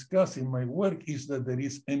I discuss in my work is that there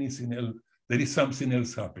is anything else, there is something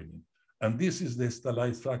else happening. And this is the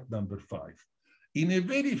stylized fact number 5. In a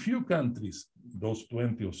very few countries, those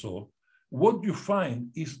 20 or so, what you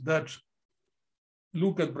find is that,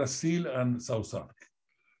 look at Brazil and South Africa.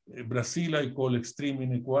 Brazil, I call extreme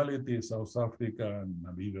inequality. South Africa and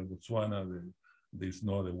Namibia, Botswana, there's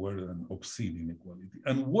no other word than obscene inequality.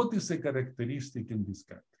 And what is the characteristic in this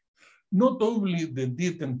country? Not only the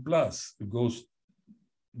D10 plus grows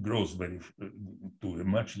very to a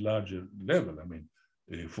much larger level. I mean,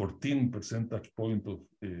 14 percentage point of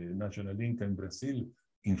national income in Brazil,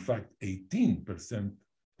 in fact, 18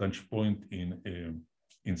 percentage point in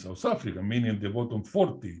South Africa, meaning the bottom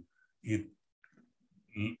 40, it's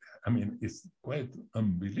quite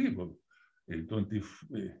unbelievable.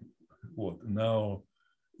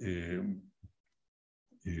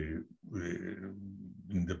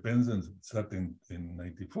 Independence started in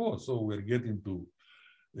 94, so we're getting to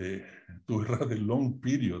a rather long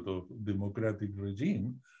period of democratic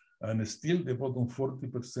regime, and still the bottom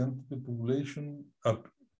 40% of the population,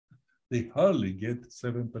 they hardly get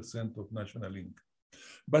 7% of national income.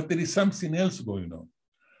 But there is something else going on,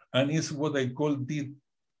 and it's what I call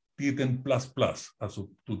D10 plus plus, also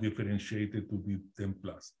to differentiate it to D10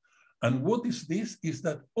 plus. And what is this? Is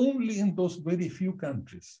that only in those very few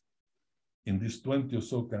countries, in these 20 or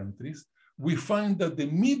so countries, we find that the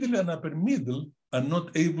middle and upper middle are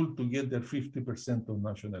not able to get their 50% of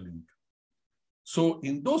national income. So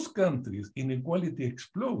in those countries, inequality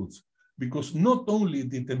explodes because not only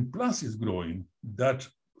the 10 plus is growing, that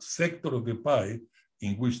sector of the pie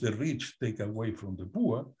in which the rich take away from the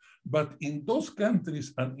poor, but in those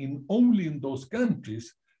countries and only in those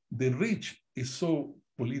countries, the rich is so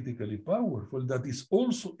politically powerful that is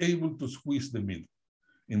also able to squeeze the middle.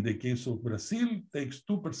 In the case of Brazil, takes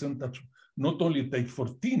 2%, not only take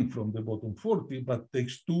 14 from the bottom 40, but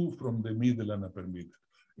takes 2 from the middle and upper middle.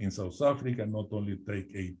 In South Africa, not only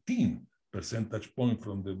take 18 percentage point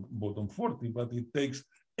from the bottom 40, but it takes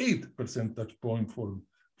 8 percentage point from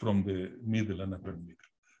the middle and upper middle.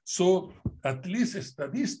 So at least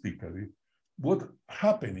statistically, what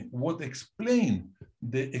happening, what explained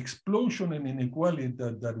the explosion in inequality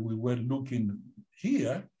that we were looking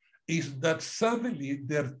here is that suddenly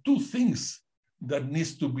there are two things that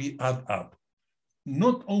needs to be added up.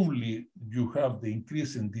 Not only you have the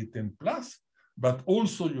increase in D10 plus, but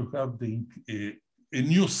also you have a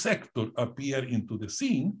new sector appear into the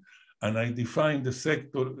scene. And I define the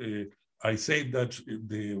sector, I say that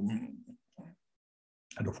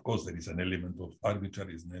and of course there is an element of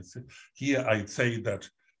arbitrariness. Here I say that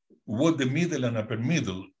what the middle and upper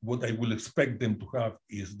middle, what I will expect them to have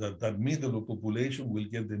is that that middle of population will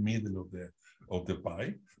get the middle of the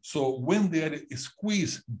pie. So when they are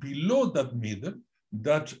squeezed below that middle,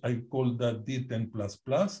 that I call that D10 plus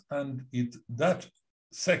plus, and that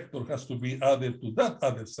sector has to be added to that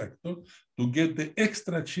other sector to get the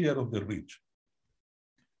extra share of the rich.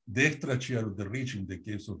 The extra share of the rich in the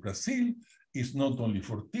case of Brazil is not only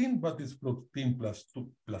 14, but it's 14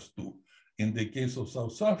 plus 2. In the case of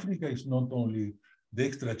South Africa, it's not only, the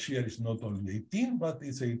extra share is not only 18, but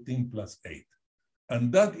it's 18 plus 8.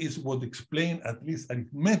 And that is what explains, at least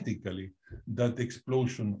arithmetically, that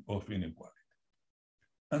explosion of inequality.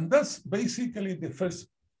 And that's basically the first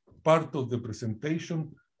part of the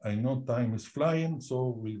presentation. I know time is flying,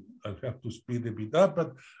 so I'll have to speed a bit up,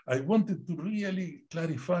 but I wanted to really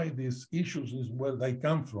clarify these issues, is where I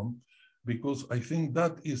come from, because I think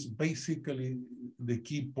that is basically the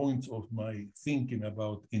key points of my thinking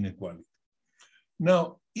about inequality.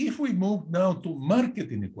 Now, if we move now to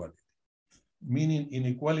market inequality, meaning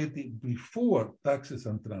inequality before taxes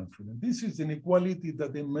and transfer, this is inequality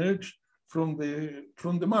that emerged from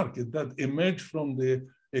the market, that emerged from the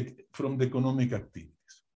economic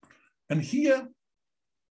activities. And here,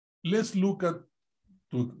 let's look at,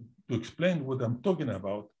 to explain what I'm talking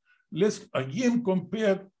about, let's again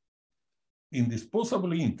compare in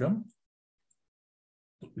disposable income,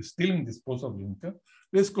 still in disposable income,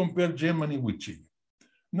 let's compare Germany with Chile.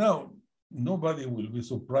 Now, nobody will be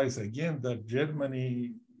surprised again that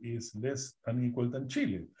Germany is less unequal than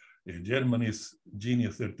Chile. Germany's Gini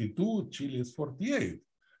is 32, Chile is 48.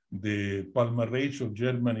 The Palma ratio of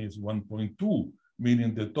Germany is 1.2,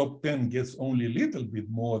 meaning the top 10 gets only a little bit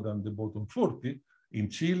more than the bottom 40. In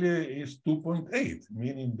Chile is 2.8,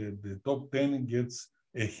 meaning that the top 10 gets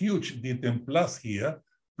a huge D10 plus here,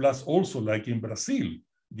 plus also like in Brazil,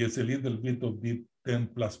 gets a little bit of D10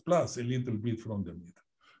 plus plus, a little bit from the middle.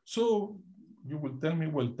 So you will tell me,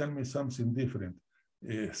 well, tell me something different,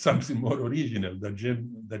 something more original,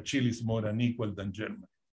 that Chile is more unequal than Germany.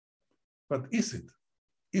 But is it?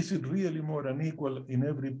 Is it really more unequal in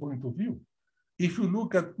every point of view? If you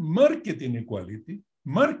look at market inequality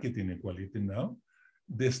now,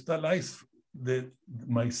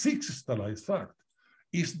 my sixth stylized fact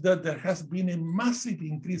is that there has been a massive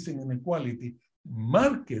increase in inequality,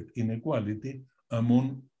 market inequality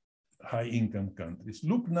among high-income countries.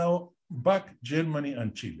 Look now back Germany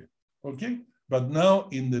and Chile, okay? But now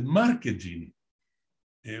in the market Gini,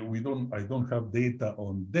 I don't have data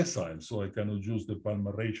on decile, so I cannot use the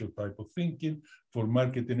Palmer ratio type of thinking for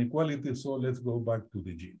market inequality, so let's go back to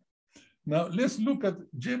the Gini. Now, let's look at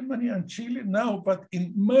Germany and Chile now, but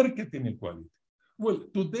in market inequality. Well,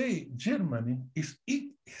 today, Germany is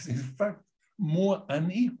in fact more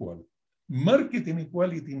unequal. Market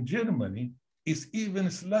inequality in Germany is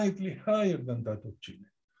even slightly higher than that of Chile.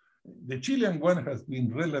 The Chilean one has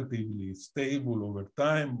been relatively stable over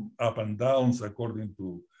time, up and downs according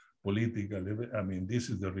to political, I mean,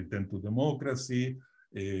 this is the return to democracy.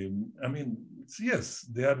 I mean, yes,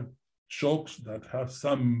 there are shocks that have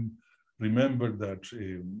some, remember that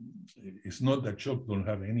it's not that shocks don't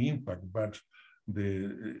have any impact, but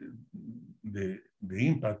the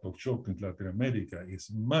impact of shock in Latin America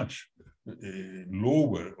is much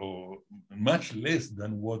lower or much less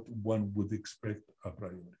than what one would expect a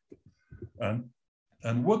priori.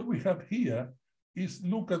 And what we have here is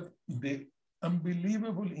look at the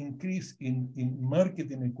unbelievable increase in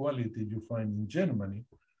market inequality you find in Germany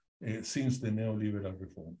since the neoliberal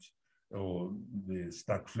reforms, or the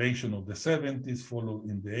stagflation of the 70s, followed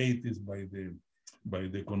in the 80s by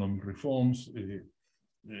the economic reforms.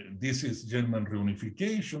 This is German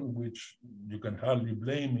reunification, which you can hardly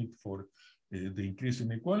blame it for the increase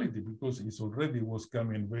in inequality, because it already was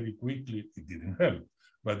coming very quickly. It didn't help,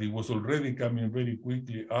 but it was already coming very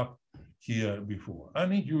quickly up here before.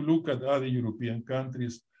 And if you look at other European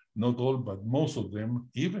countries, not all, but most of them,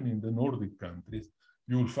 even in the Nordic countries,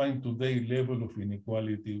 you will find today level of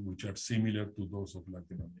inequality which are similar to those of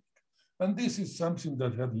Latin America. And this is something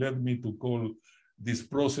that had led me to call this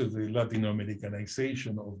process the Latin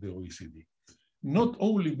Americanization of the OECD. Not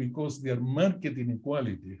only because their market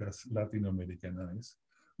inequality has Latin Americanized,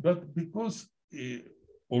 but because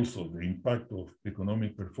also the impact of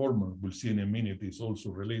economic performance, we'll see in a minute, is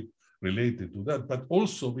also related to that, but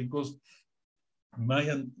also because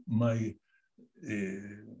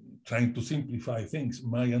trying to simplify things,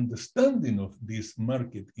 my understanding of this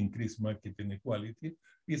increased market inequality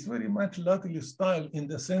is very much Latin style, in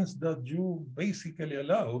the sense that you basically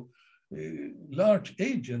allow large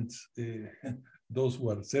agents, those who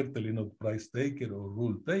are certainly not price takers or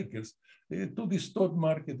rule takers, to distort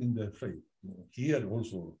market in their favor. Here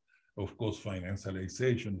also, of course,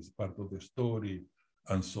 financialization is part of the story,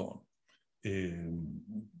 and so on.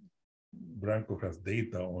 Branko has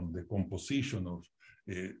data on the composition of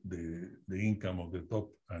the income of the top,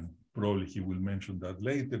 and probably he will mention that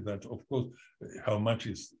later, that of course, how much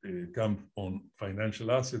is comes on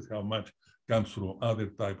financial assets, how much comes from other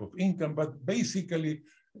type of income. But basically,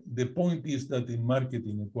 the point is that in market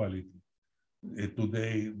inequality,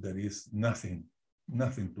 today there is no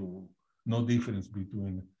difference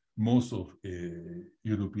between most of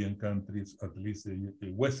European countries, at least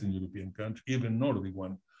the Western European countries, even Nordic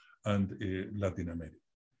one, and Latin America.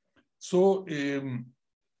 So,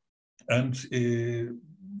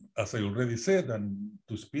 as I already said, and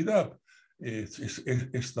to speed up,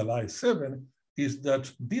 stylized 7 is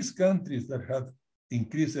that these countries that have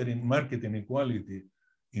increased their market inequality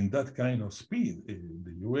in that kind of speed,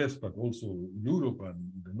 the US, but also Europe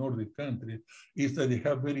and the Nordic countries, is that they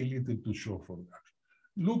have very little to show for that.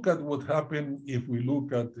 Look at what happened if we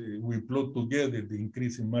look at, we plot together the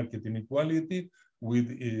increase in market inequality with,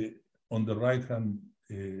 on the right-hand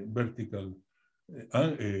vertical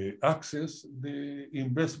axis, the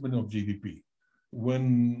investment of GDP.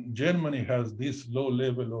 When Germany has this low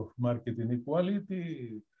level of market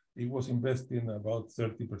inequality, it was investing about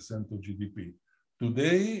 30% of GDP.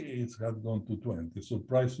 Today, it has gone to 20.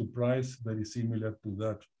 Surprise, surprise, very similar to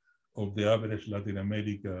that of the average Latin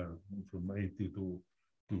America from 80 to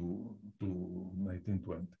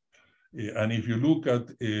 1920. And if you look at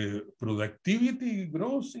productivity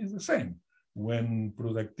growth, is the same. When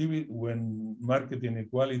market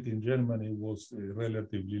inequality in Germany was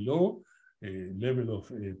relatively low, level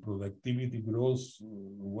of productivity growth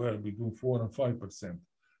were between 4 and 5%.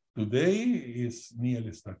 Today is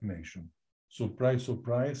nearly stagnation. Surprise,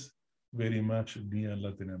 surprise, very much near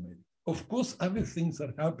Latin America. Of course, other things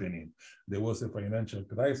are happening. There was a financial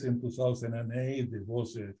crisis in 2008. There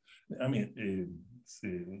was the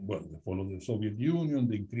fall of the Soviet Union,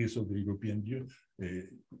 the increase of the European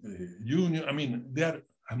Union. I mean,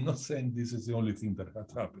 I'm not saying this is the only thing that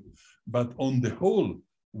has happened, but on the whole,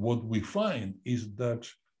 what we find is that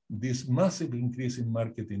this massive increase in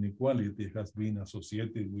market inequality has been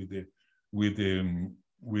associated with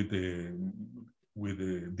the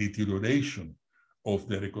deterioration of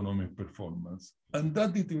their economic performance. And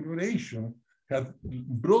that deterioration had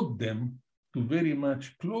brought them to very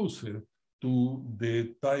much closer to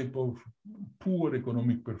the type of poor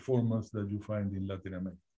economic performance that you find in Latin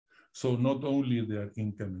America. So not only their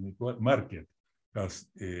income market has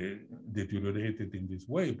deteriorated in this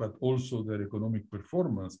way, but also their economic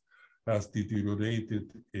performance has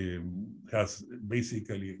deteriorated, has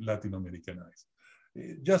basically Latin Americanized.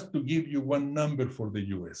 Just to give you one number for the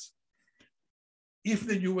US. If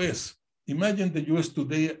the US, imagine the US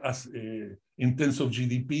today as in terms of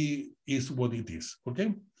GDP is what it is,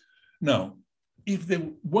 okay? Now, if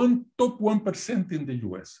the top 1% in the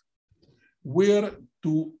US were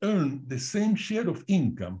to earn the same share of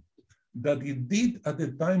income that it did at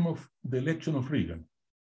the time of the election of Reagan,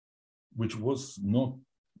 which was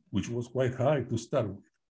quite high to start with.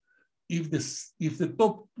 If the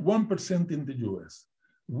top 1% in the US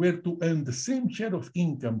were to earn the same share of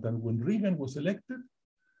income than when Reagan was elected,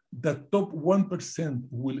 the top 1%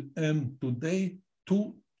 will earn today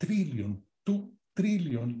 $2 trillion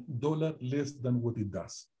less than what it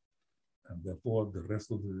does. And therefore, the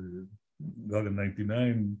rest of the other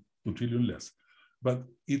 99, $2 trillion less. But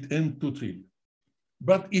it earned $2 trillion.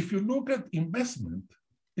 But if you look at investment,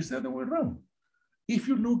 it's the other way around. If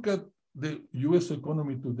you look at the US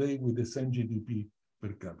economy today with the same GDP per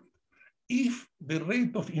capita, if the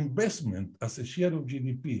rate of investment as a share of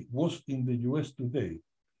GDP was in the US today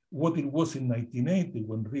what it was in 1980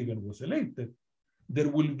 when Reagan was elected, there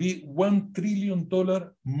will be $1 trillion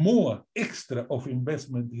more extra of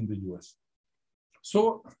investment in the US.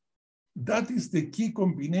 So that is the key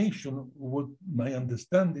combination of what my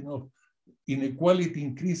understanding of inequality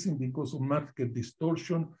increasing because of market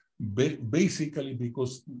distortion, basically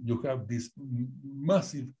because you have this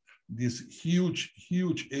massive, these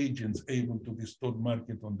huge agents able to distort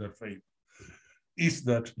market on their favor, is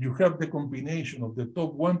that you have the combination of the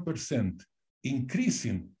top 1%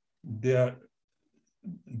 increasing their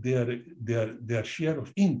share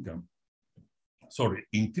of income,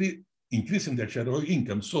 increasing their share of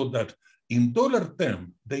income so that in dollar terms,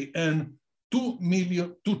 they earn $2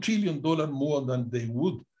 trillion more than they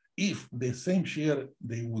would if the same share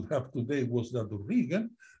they would have today was that of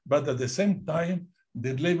Reagan, but at the same time,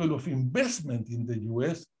 the level of investment in the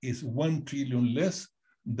US is $1 trillion less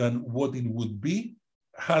than what it would be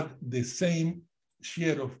had the same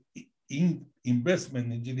share of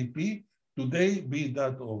investment in GDP today be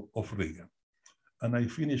that of Reagan. And I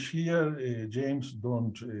finish here, James,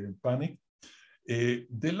 don't panic.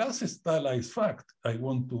 The last stylized fact I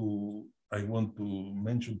want to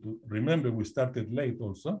mention, remember we started late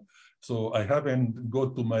also, so I haven't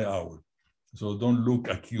got to my hour. So don't look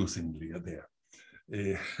accusingly there.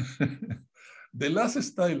 The last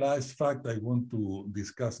stylized fact I want to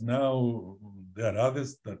discuss now, there are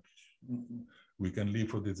others that we can leave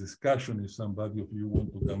for the discussion if somebody of you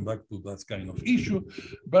want to come back to that kind of issue.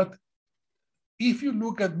 But if you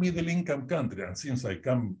look at middle income country, and since I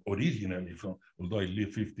come originally from, although I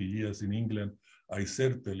lived 50 years in England, I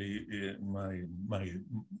certainly, my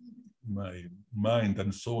mind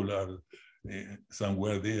and soul are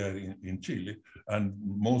somewhere there in Chile, and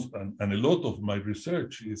a lot of my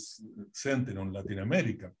research is centered on Latin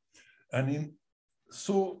America.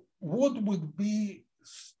 So what would be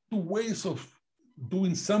two ways of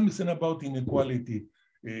doing something about inequality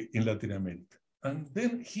in Latin America? And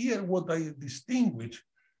then here what I distinguish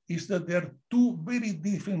is that there are two very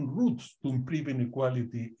different routes to improve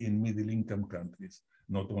inequality in middle income countries,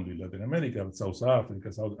 not only Latin America, but South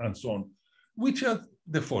Africa, and so on, which are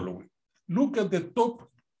the following. Look at the top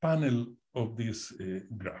panel of this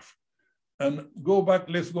graph and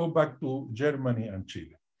let's go back to Germany and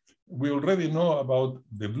Chile. We already know about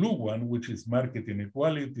the blue one, which is market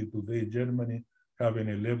inequality. Today, Germany having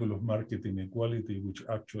a level of market inequality which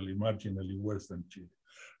actually marginally worse than Chile.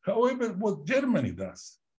 However, what Germany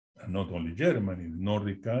does, and not only Germany, the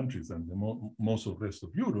Nordic countries and most of the rest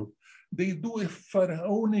of Europe, they do a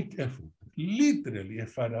pharaonic effort, literally a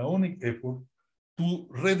pharaonic effort to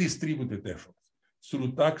redistribute the effort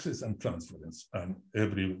through taxes and transference, and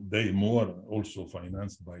every day more also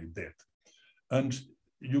financed by debt. And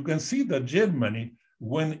you can see that Germany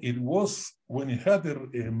when it had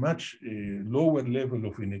a much lower level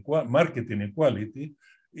of market inequality,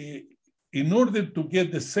 in order to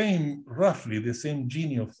get roughly the same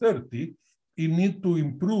Gini of 30, it need to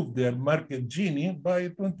improve their market Gini by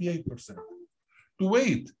 28%.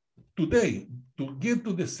 Today, to get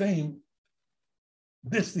to the same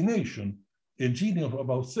destination, a Gini of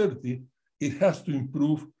about 30, it has to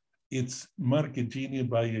improve its market Gini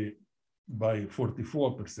by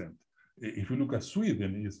 44%. If you look at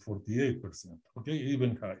Sweden, it's 48%, okay,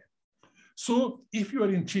 even higher. So if you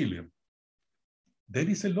are in Chile, there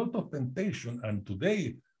is a lot of temptation, and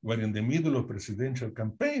today we're in the middle of presidential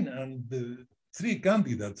campaign, and the three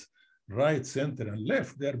candidates, right, center, and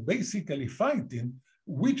left, they're basically fighting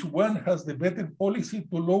which one has the better policy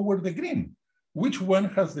to lower the green, which one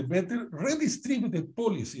has the better redistributed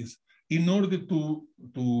policies in order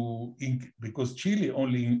because Chile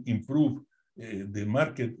only improved the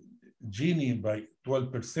market Gini by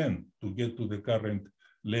 12% to get to the current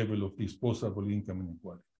level of disposable income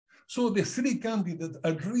inequality. So the three candidates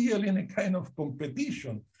are really in a kind of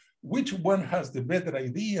competition. Which one has the better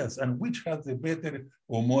ideas and which has the better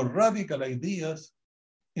or more radical ideas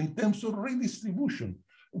in terms of redistribution?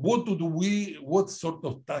 What sort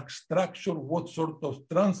of tax structure, what sort of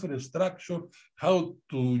transfer structure, how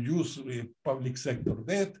to use public sector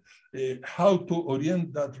debt, how to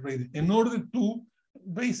orient that rate in order to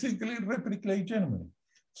basically replicate Germany.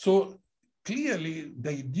 So clearly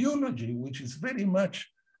the ideology, which is very much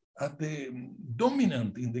at the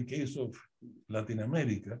dominant in the case of Latin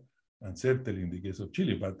America, and certainly in the case of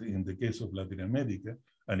Chile, but in the case of Latin America,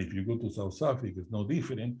 and if you go to South Africa, it's no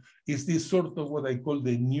different, is this sort of what I call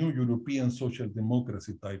the new European social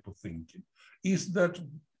democracy type of thinking, is that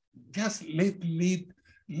just let's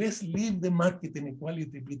leave the market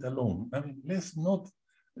inequality bit alone. I mean, let's not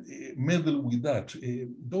meddle with that.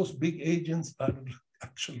 Those big agents are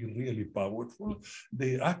actually really powerful.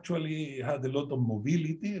 They actually had a lot of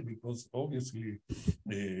mobility because obviously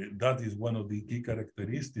that is one of the key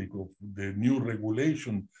characteristics of the new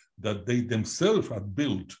regulation that they themselves had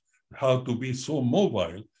built, how to be so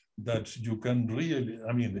mobile that you can really,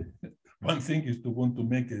 I mean, one thing is to want to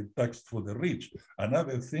make a tax for the rich.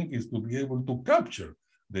 Another thing is to be able to capture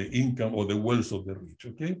the income or the wealth of the rich,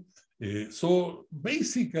 okay? So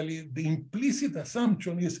basically the implicit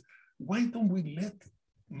assumption is, why don't we let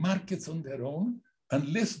markets on their own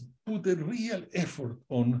and let's put a real effort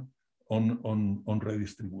on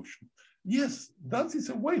redistribution? Yes, that is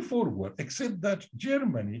a way forward, except that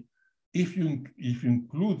Germany, if you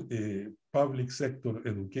include public sector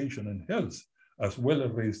education and health, as well as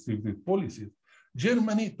redistributive policies,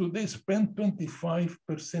 Germany today spends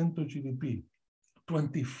 25% of GDP,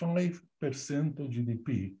 25% of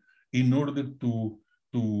GDP in order to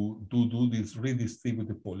do this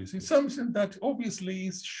redistributive policy, something that obviously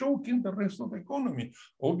is shocking the rest of the economy.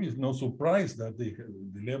 Obviously, no surprise that the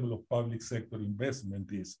level of public sector investment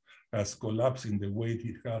has collapsed in the way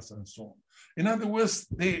it has and so on. In other words,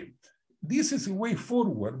 this is a way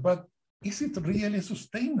forward, but is it really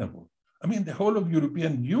sustainable? I mean, the whole of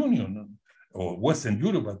European Union, or Western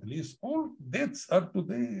Europe at least, all debts are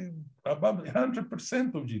today above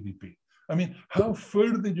 100% of GDP. I mean, how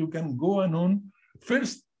further you can go on?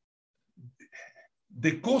 First,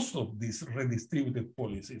 the cost of these redistributive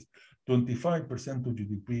policies, 25% of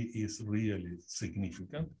GDP is really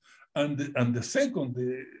significant. And the second,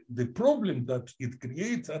 the problem that it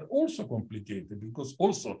creates are also complicated because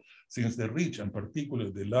also since the rich and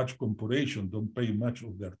particularly the large corporations don't pay much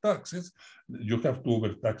of their taxes, you have to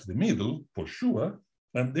overtax the middle for sure.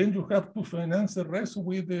 And then you have to finance the rest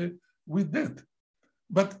with debt.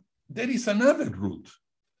 But there is another route.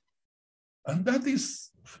 And that is,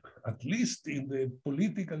 at least in the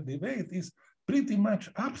political debate, is pretty much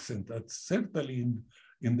absent, certainly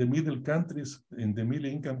in the middle countries, in the middle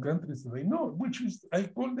income countries they know, which is, I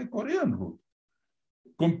call the Korean route.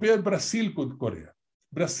 Compare Brazil with Korea.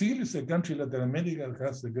 Brazil is a country in Latin America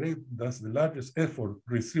that does the largest effort,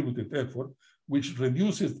 distributed effort, which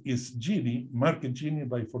reduces its Gini, market Gini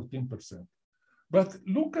by 14%. But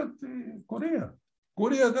look at Korea.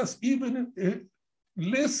 Korea does even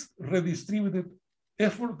less redistributed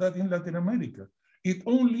effort than in Latin America. It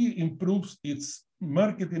only improves its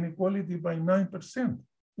market inequality by 9%.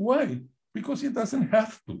 Why? Because it doesn't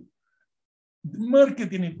have to. The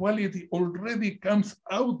market inequality already comes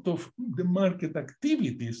out of the market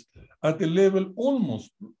activities at a level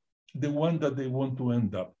almost the one that they want to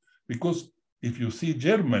end up. Because if you see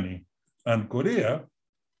Germany and Korea,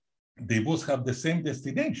 they both have the same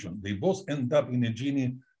destination. They both end up in a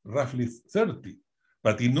Gini roughly 30.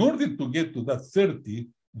 But in order to get to that 30,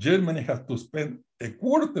 Germany has to spend a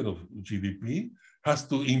quarter of GDP, has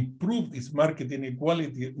to improve its market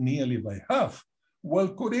inequality nearly by half, while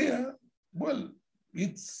Korea, well,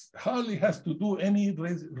 it hardly has to do any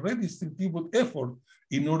redistributive effort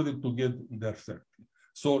in order to get there 30.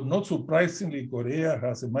 So not surprisingly, Korea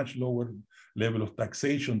has a much lower level of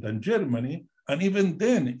taxation than Germany, and even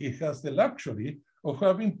then it has the luxury of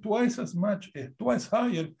having twice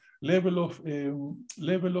higher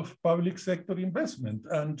level of public sector investment,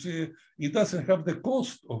 and it doesn't have the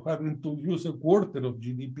cost of having to use a quarter of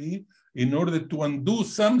GDP in order to undo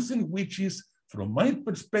something which is, from my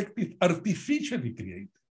perspective, artificially created.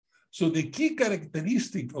 So the key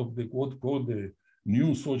characteristic of the what called the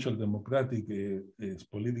new social democratic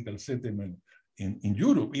political settlement in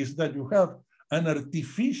Europe is that you have an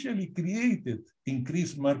artificially created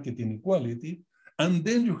increased market inequality, and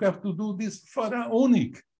then you have to do this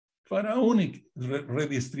pharaonic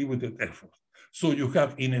redistributed effort. So you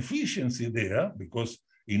have inefficiency there, because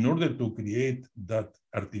in order to create that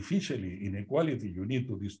artificially inequality, you need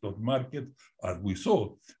to distort market, as we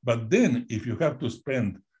saw. But then if you have to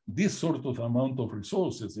spend this sort of amount of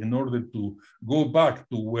resources in order to go back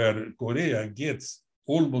to where Korea gets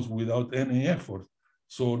almost without any effort,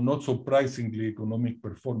 so not surprisingly, economic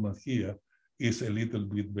performance here is a little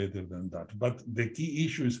bit better than that. But the key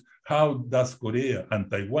issue is, how does Korea, and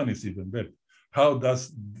Taiwan is even better, how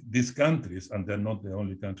does these countries, and they're not the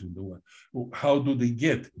only country in the world, how do they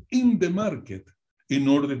get in the market in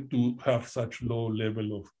order to have such low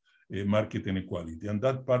level of market inequality? And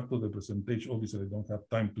that part of the presentation, obviously I don't have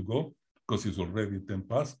time to go because it's already 10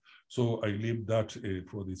 past. So I leave that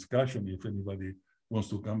for discussion if anybody wants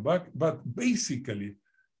to come back. But basically,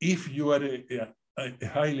 if you are a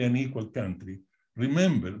highly unequal country,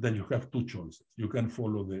 remember that you have two choices. You can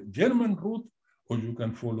follow the German route, or you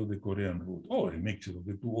can follow the Korean route, or a mixture of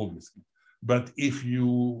the two, obviously. But if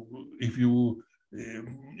you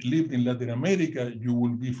lived in Latin America, you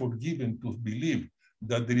will be forgiven to believe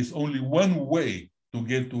that there is only one way to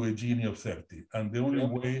get to a Gini of 30, and the only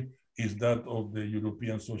way is that of the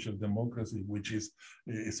European social democracy, which is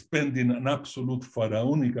spending an absolute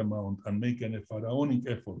pharaonic amount and making a pharaonic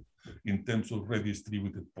effort in terms of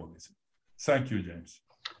redistributed policy. Thank you, James.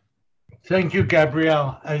 Thank you,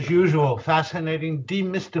 Gabriel. As usual, fascinating,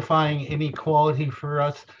 demystifying inequality for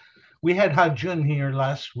us. We had Ha-Jun here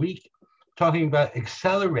last week talking about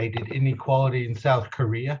accelerated inequality in South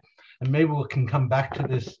Korea, and maybe we can come back to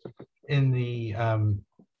this in the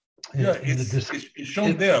it's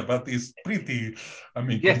shown there, but it's pretty. I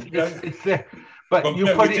mean, yes, it's there. But you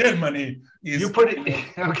put it, Germany. You put it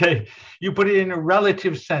okay. You put it in a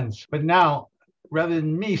relative sense. But now, rather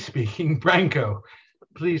than me speaking, Branko,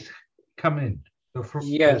 please come in.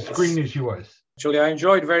 Yes. The screen is yours. Actually, I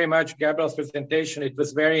enjoyed very much Gabriel's presentation. It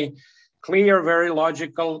was very clear, very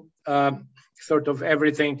logical. Sort of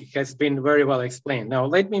everything has been very well explained. Now,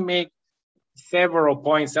 let me make several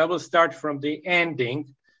points. I will start from the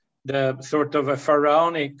ending, the sort of a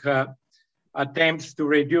pharaonic attempts to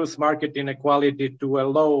reduce market inequality to a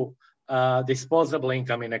low disposable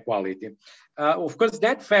income inequality. Of course,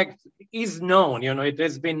 that fact is known. You know, it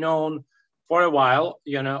has been known for a while.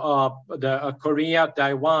 You know, Korea,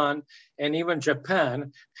 Taiwan, and even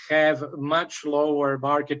Japan have much lower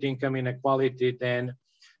market income inequality than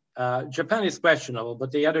Japan is questionable,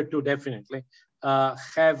 but the other two definitely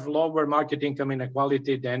have lower market income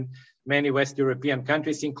inequality than many West European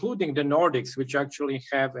countries, including the Nordics, which actually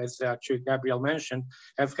have, as actually Gabriel mentioned,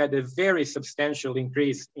 have had a very substantial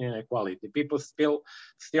increase in inequality. People still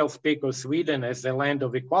speak of Sweden as a land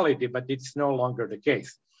of equality, but it's no longer the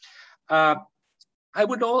case. I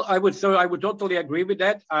would totally agree with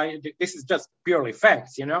that. This is just purely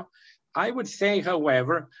facts, you know. I would say,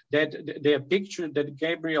 however, that the picture that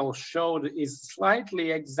Gabriel showed is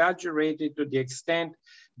slightly exaggerated to the extent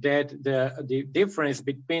that the difference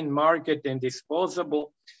between market and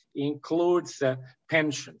disposable includes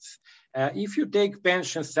pensions. If you take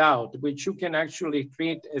pensions out, which you can actually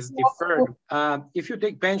treat as deferred, if you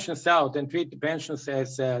take pensions out and treat the pensions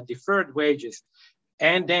as deferred wages,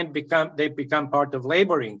 and then they become part of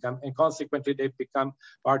labor income, and consequently they become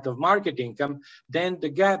part of market income, then the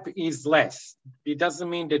gap is less. It doesn't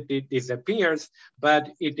mean that it disappears, but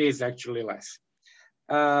it is actually less.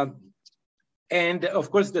 And of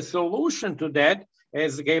course, the solution to that,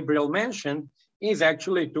 as Gabriel mentioned, is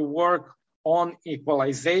actually to work on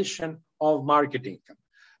equalization of market income.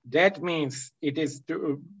 That means it is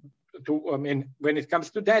when it comes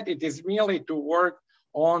to that, it is really to work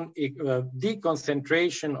on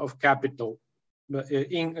deconcentration of capital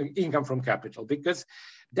income from capital, because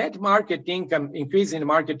that market income, increase in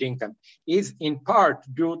market income, is in part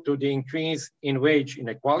due to the increase in wage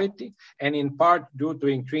inequality and in part due to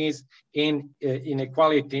increase in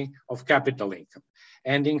inequality of capital income.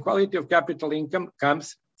 And the inequality of capital income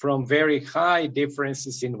comes from very high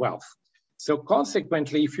differences in wealth. So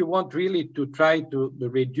consequently, if you want really to try to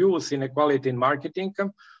reduce inequality in market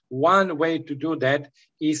income, one way to do that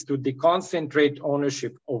is to deconcentrate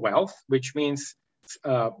ownership of wealth, which means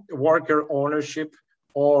worker ownership,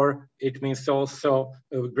 or it means also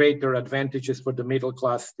greater advantages for the middle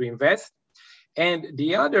class to invest. And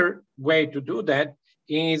the other way to do that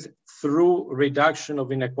is through reduction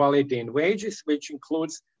of inequality in wages, which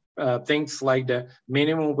includes things like the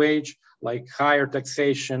minimum wage, like higher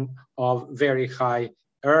taxation of very high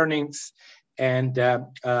earnings. And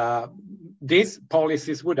these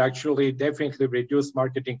policies would actually definitely reduce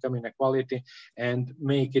market income inequality and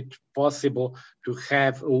make it possible to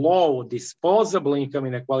have low disposable income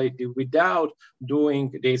inequality without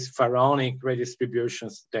doing these pharaonic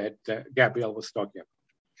redistributions that Gabriel was talking about.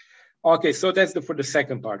 Okay, so that's for the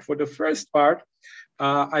second part. For the first part,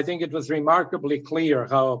 I think it was remarkably clear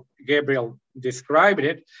how Gabriel described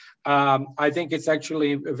it. I think it's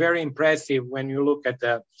actually very impressive when you look at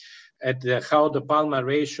how the Palma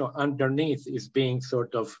ratio underneath is being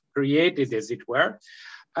sort of created, as it were.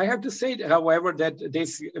 I have to say, however, that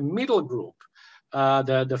this middle group,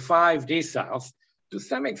 the 5 deciles, to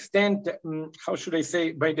some extent, how should I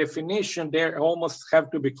say, by definition, they almost have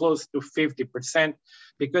to be close to 50%,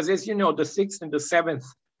 because as you know, the 6th and the 7th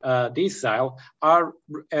decile are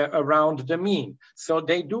around the mean. So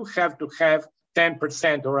they do have to have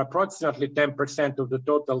 10% or approximately 10% of the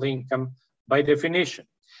total income by definition.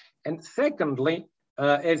 And secondly,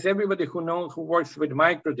 as everybody who works with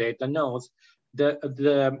microdata knows,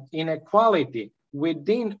 the inequality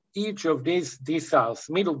within each of these deciles,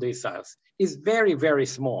 middle deciles, is very, very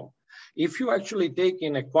small. If you actually take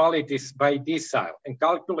inequalities by decile and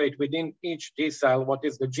calculate within each decile what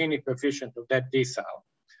is the Gini coefficient of that decile,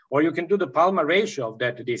 or you can do the Palma ratio of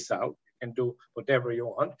that decile, can do whatever you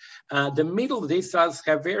want. The middle deciles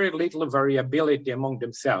have very little variability among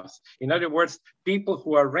themselves. In other words, people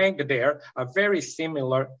who are ranked there are very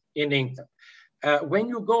similar in income. When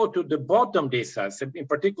you go to the bottom deciles, in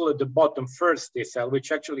particular the bottom first decile,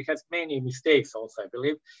 which actually has many mistakes also, I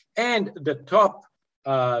believe, and the top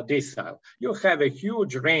decile, you have a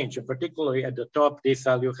huge range, and particularly at the top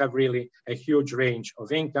decile, you have really a huge range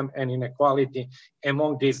of income, and inequality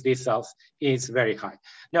among these deciles is very high.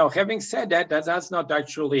 Now, having said that, that's not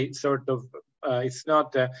actually sort of, it's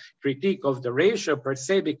not a critique of the ratio per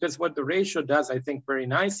se, because what the ratio does, I think, very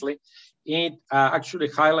nicely, it actually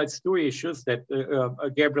highlights 2 issues that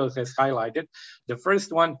Gabriel has highlighted. The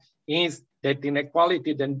first one is that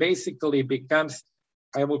inequality then basically becomes,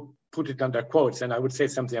 I will put it under quotes, and I would say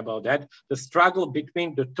something about that, the struggle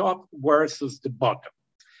between the top versus the bottom.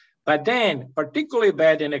 But then particularly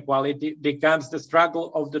bad inequality becomes the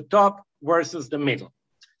struggle of the top versus the middle.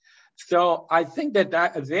 So I think that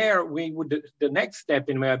there we would, the next step,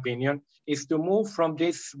 in my opinion, is to move from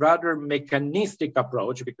this rather mechanistic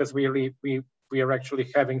approach, because we are actually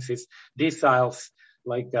having these deciles,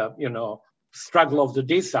 like, struggle of the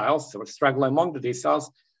deciles or struggle among the deciles,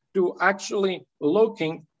 to actually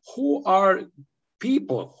looking who are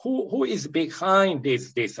people, who is behind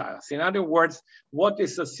these deciles. In other words, what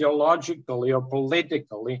is sociologically or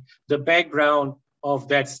politically the background of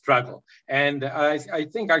that struggle? And I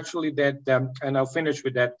think actually that, and I'll finish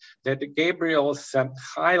with that Gabriel's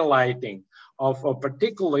highlighting of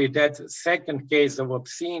particularly that second case of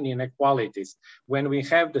obscene inequalities, when we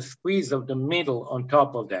have the squeeze of the middle on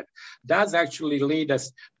top of that, does actually lead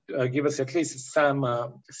us, give us at least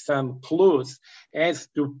some clues as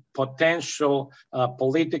to potential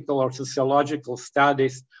political or sociological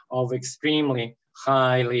studies of extremely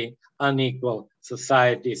highly unequal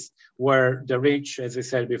societies, where the rich, as I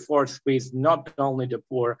said before, squeeze not only the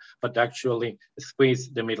poor, but actually squeeze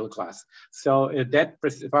the middle class. So that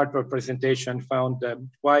part of the presentation found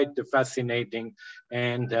quite fascinating,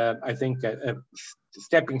 and I think a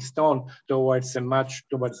stepping stone towards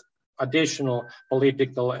additional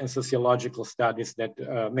political and sociological studies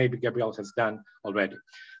that maybe Gabriel has done already.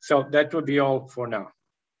 So that would be all for now.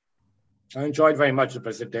 I enjoyed very much the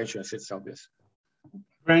presentation, as it's obvious.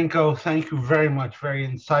 Branko, thank you very much. Very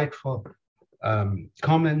insightful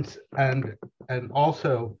comments, and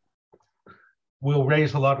also will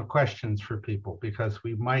raise a lot of questions for people, because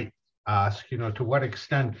we might ask, to what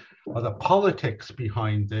extent are the politics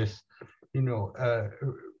behind this, to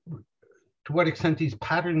what extent these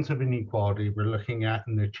patterns of inequality we're looking at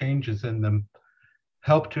and the changes in them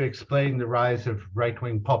helped to explain the rise of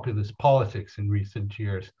right-wing populist politics in recent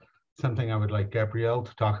years, something I would like Gabriel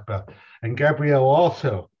to talk about. And Gabriel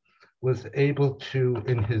also was able to,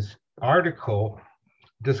 in his article,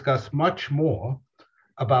 discuss much more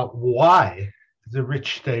about why the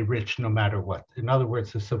rich stay rich no matter what. In other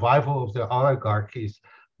words, the survival of the oligarchies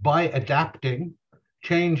by adapting,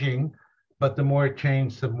 changing, but the more it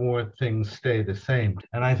changes, the more things stay the same.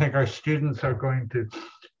 And I think our students are going to,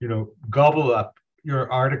 gobble up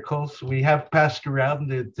your articles. We have passed around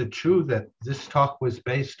the two that this talk was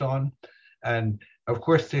based on. And of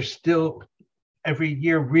course, they're still every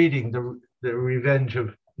year reading the Revenge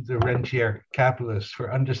of the Rentier Capitalists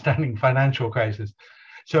for Understanding Financial Crisis.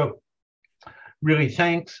 So really,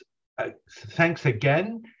 thanks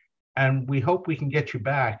again. And we hope we can get you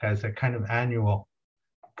back as a kind of annual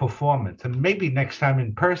performance, and maybe next time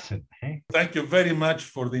in person. Hey? Thank you very much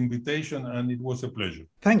for the invitation, and it was a pleasure.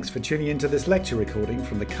 Thanks for tuning into this lecture recording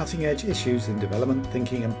from the Cutting Edge Issues in Development,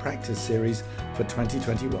 Thinking and Practice series for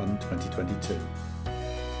 2021-2022.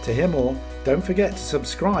 To hear more, don't forget to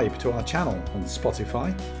subscribe to our channel on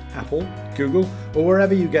Spotify, Apple, Google, or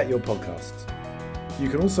wherever you get your podcasts. You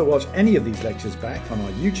can also watch any of these lectures back on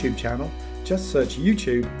our YouTube channel. Just search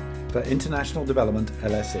YouTube for International Development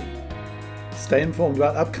LSE. Stay informed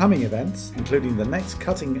about upcoming events, including the next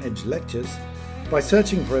Cutting Edge lectures, by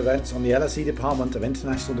searching for events on the LSE Department of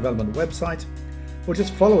International Development website, or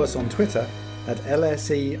just follow us on Twitter at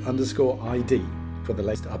LSE_ID for the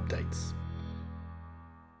latest updates.